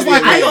say it was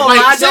like, I ain't gonna like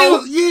lie, say it though.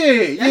 was,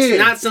 yeah, That's yeah.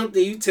 not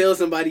something you tell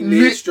somebody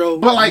Mid-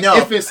 mid-stroke. But like No.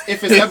 if it's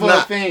It's ever a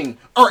not. thing,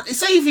 or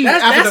say if you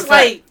That's- after that's the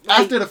fact, like-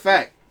 after the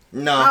fact,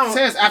 No.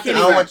 say it's after I the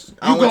don't fact. want-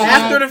 I don't You go want you-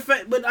 after home, the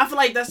fact, but I feel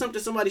like that's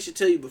something somebody should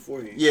tell you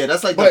beforehand. Yeah,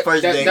 that's like the but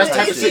first that thing. type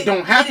type of shit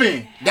don't happen.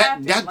 It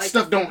didn't That Like,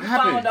 stuff don't you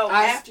happen. Found out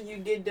I- after you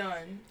get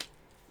done.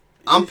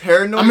 I'm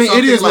paranoid. I mean, it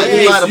something is like what it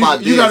you is. lied about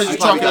You this. gotta You just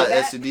probably talk got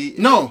about STD.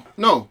 No,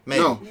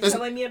 Maybe. no. You It's-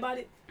 telling me about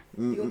it?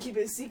 You gonna keep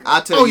it a secret?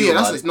 I'll tell Oh you yeah,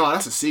 about that's it. no,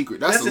 that's a secret.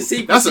 That's a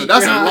secret That's a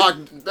secret, huh? lock.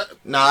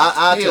 Nah,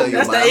 I'll tell you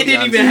That's about the- it. it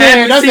didn't I'm even honest. happen.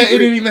 Man, that's secret. it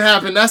didn't even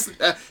happen.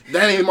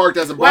 That ain't marked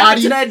as a What happened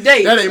body. to that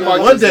date? That ain't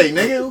marked What as day,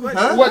 nigga?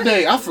 Huh? What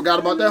day? I forgot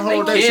about that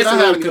whole They day. Shit, I had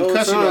a canceled me,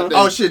 concussion though, that day.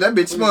 Oh shit, that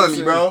bitch spun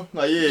me, bro.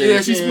 Like yeah,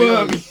 she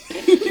spun me.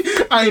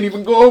 I ain't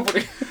even go over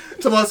it.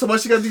 So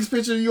much she got these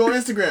pictures of you on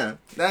Instagram.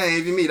 That ain't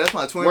even me. That's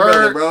my twin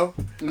Word. brother, bro.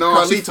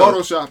 No, she Carlito.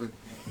 photoshopping.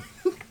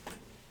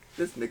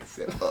 This nigga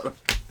said photo.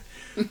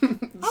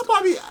 I'll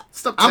probably.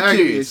 Stop I'm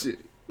tagging curious. this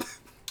shit.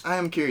 I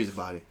am curious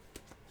about it.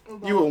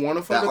 You would want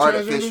to fuck That a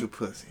artificial transgender?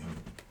 pussy.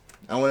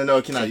 I want to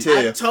know. Can I tell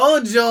I you?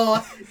 told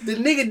y'all the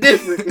nigga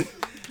different.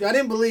 Y'all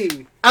didn't believe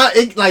me.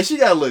 Like she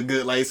gotta look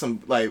good. Like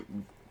some like,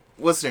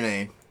 what's her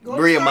name? Go to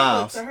Bria Starbucks.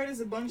 Miles. I heard there's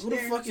a bunch Who the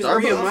there. fuck is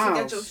Starbucks. Bria Also got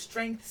Miles? your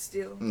strength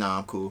still. Nah,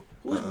 I'm cool.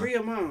 Who's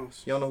Bria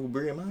Miles? You don't know who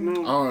Bria Miles?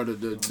 No. Oh, the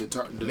Nigga,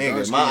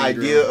 dark-skinned my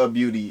girl. idea of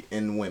beauty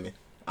in women.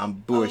 I'm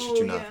bullshit,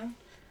 you know. Yeah.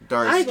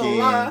 Dark I ain't gonna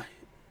lie. skin,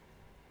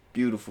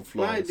 beautiful, My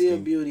flawless idea of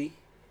skin. beauty.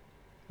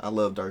 I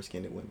love dark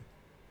skinned women.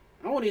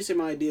 I wouldn't even say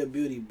my idea of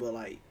beauty, but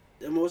like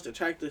the most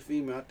attractive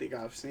female I think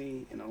I've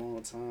seen in a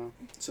long time,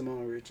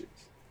 Simone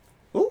Richards.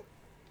 Who?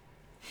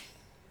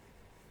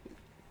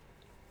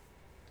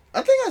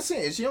 I think I seen.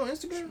 Is she on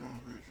Instagram?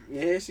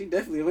 Yeah, she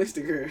definitely on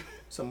Instagram.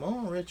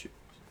 Simone Richards.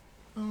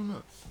 I don't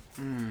know.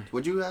 Mm.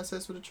 Would you have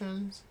sex with a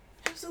trans?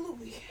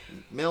 Absolutely.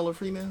 Male or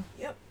female?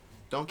 Yep.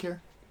 Don't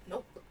care?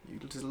 Nope. You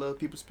just love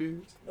people's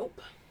spirits?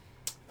 Nope.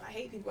 I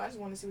hate people. I just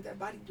want to see what that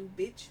body do,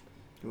 bitch.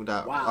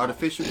 Without Wow.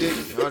 artificial dick,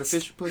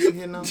 artificial pussy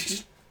hitting on.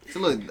 So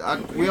look,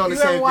 we on the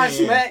You ever same watch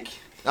thing. Smack?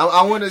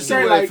 I want to see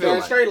Straight what like they feel that,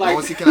 like. straight like I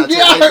want to see can I tell.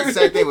 Yeah. Like, the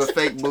same thing with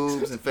fake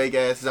boobs and fake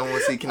asses. I want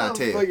to see can I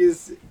tell. Fuck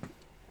is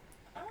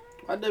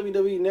my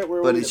WWE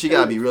network? But wanted she to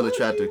gotta pay be me. real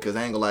attractive because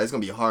I ain't gonna lie, it's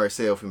gonna be a hard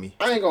sell for me.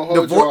 I ain't gonna The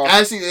hold you off.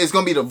 actually, it's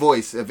gonna be the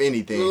voice of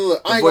anything.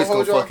 Look, I The ain't voice gonna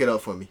hold gonna y'all. fuck it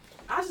up for me.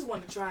 I just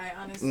want to try it,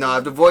 honestly. Nah,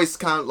 if the voice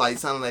kind of like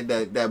sounding like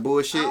that I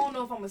bullshit. don't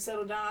know if I'm gonna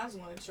settle down. I just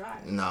want to try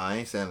it. Nah, I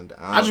ain't saying that.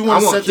 I just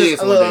want to set this.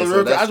 kids one day, so Real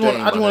quick, that's I just want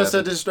strange to about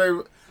set that. this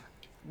straight.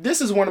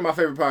 This is one of my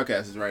favorite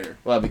podcasts right here.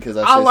 Why? Because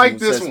I I said like some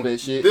this suspect one.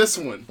 shit. This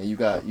one, And you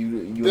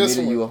This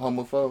admitted one. you a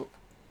homophobe.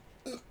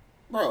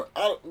 bro.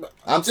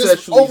 I'm Just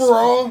sexually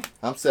overall,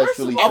 I'm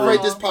sexually First of I all, free.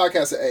 rate this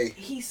podcast an A.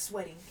 He's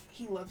sweating.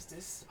 He loves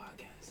this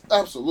podcast.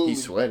 Absolutely.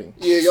 He's sweating.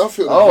 Yeah, y'all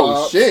feel the Oh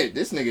vibe. shit,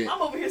 this nigga.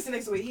 I'm over here sitting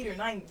next to a heater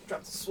and I ain't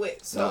dropped a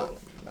sweat, so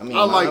I mean,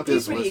 I like I'm this he's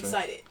just pretty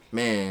listening. excited.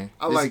 Man,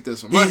 I like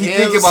this one. He, My he hands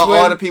thinking are about all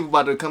sweating. the people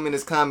about to come in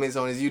his comments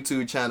on his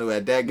YouTube channel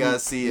at that guy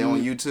see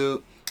on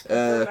YouTube.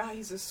 About how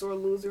he's a sore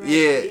loser.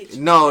 Yeah, bitch.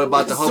 no,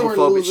 about the Sore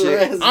homophobic loser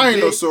shit. ass I ain't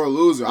no bitch. sore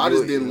loser. I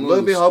just didn't A lose.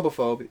 little bit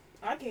homophobic.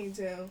 I can't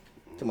tell.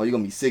 Come on, you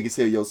gonna be sick as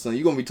hell, your son.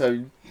 You gonna be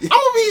telling. I'm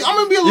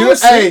gonna be a You- little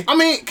sick. hey. I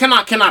mean, can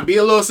I be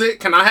a little sick?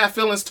 Can I have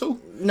feelings too?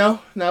 No,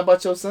 not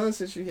about your son.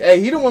 Since you, hey,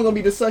 he the one gonna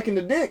be the sucking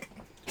the dick.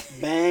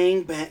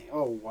 Bang bang.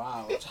 Oh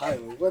wow, Tyler,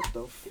 what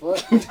the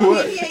fuck? I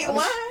mean, he ain't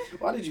lying.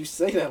 Why did you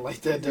say that like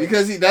that? Though?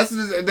 Because that's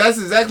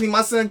exactly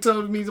my son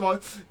told me. He's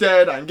like,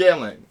 Dad, I'm gay. I'm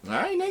like, all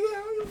right, nigga,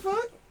 I don't give a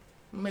fuck.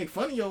 I'll make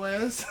fun of your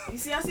ass. You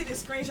see, I see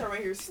this screenshot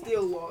right here,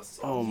 still lost.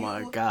 Oh You,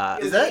 my God.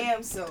 your Is that-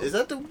 damn self. Is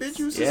that the bitch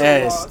you said?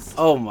 Yes.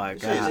 Oh my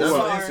Shit, God. that's on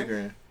Sorry.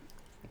 Instagram.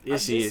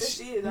 Yes, she is.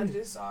 She is. I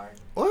just saw her.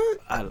 What?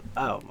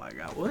 Oh my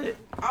God. What?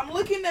 I'm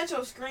looking at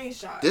your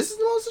screenshot. This is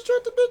the most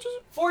attractive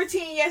bitches?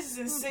 14 yeses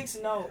and 6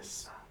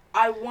 nos.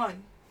 I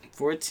won.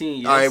 14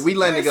 years. All right, we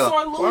letting it You're a go.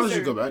 sore loser. Why don't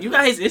you go back? You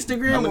got his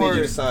Instagram I'm gonna or need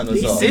you to sign us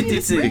he off sent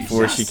it to you?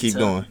 before she keep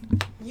going.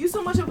 You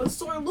so much of a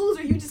sore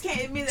loser, you just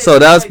can't admit that. So you're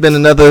that's like been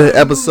another sore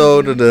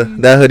episode of the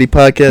That Hoodie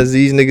Podcast.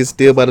 These niggas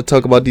still about to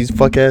talk about these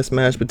fuck ass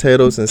mashed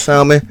potatoes and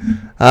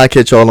salmon. I'll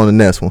catch y'all on the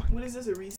next one. loser.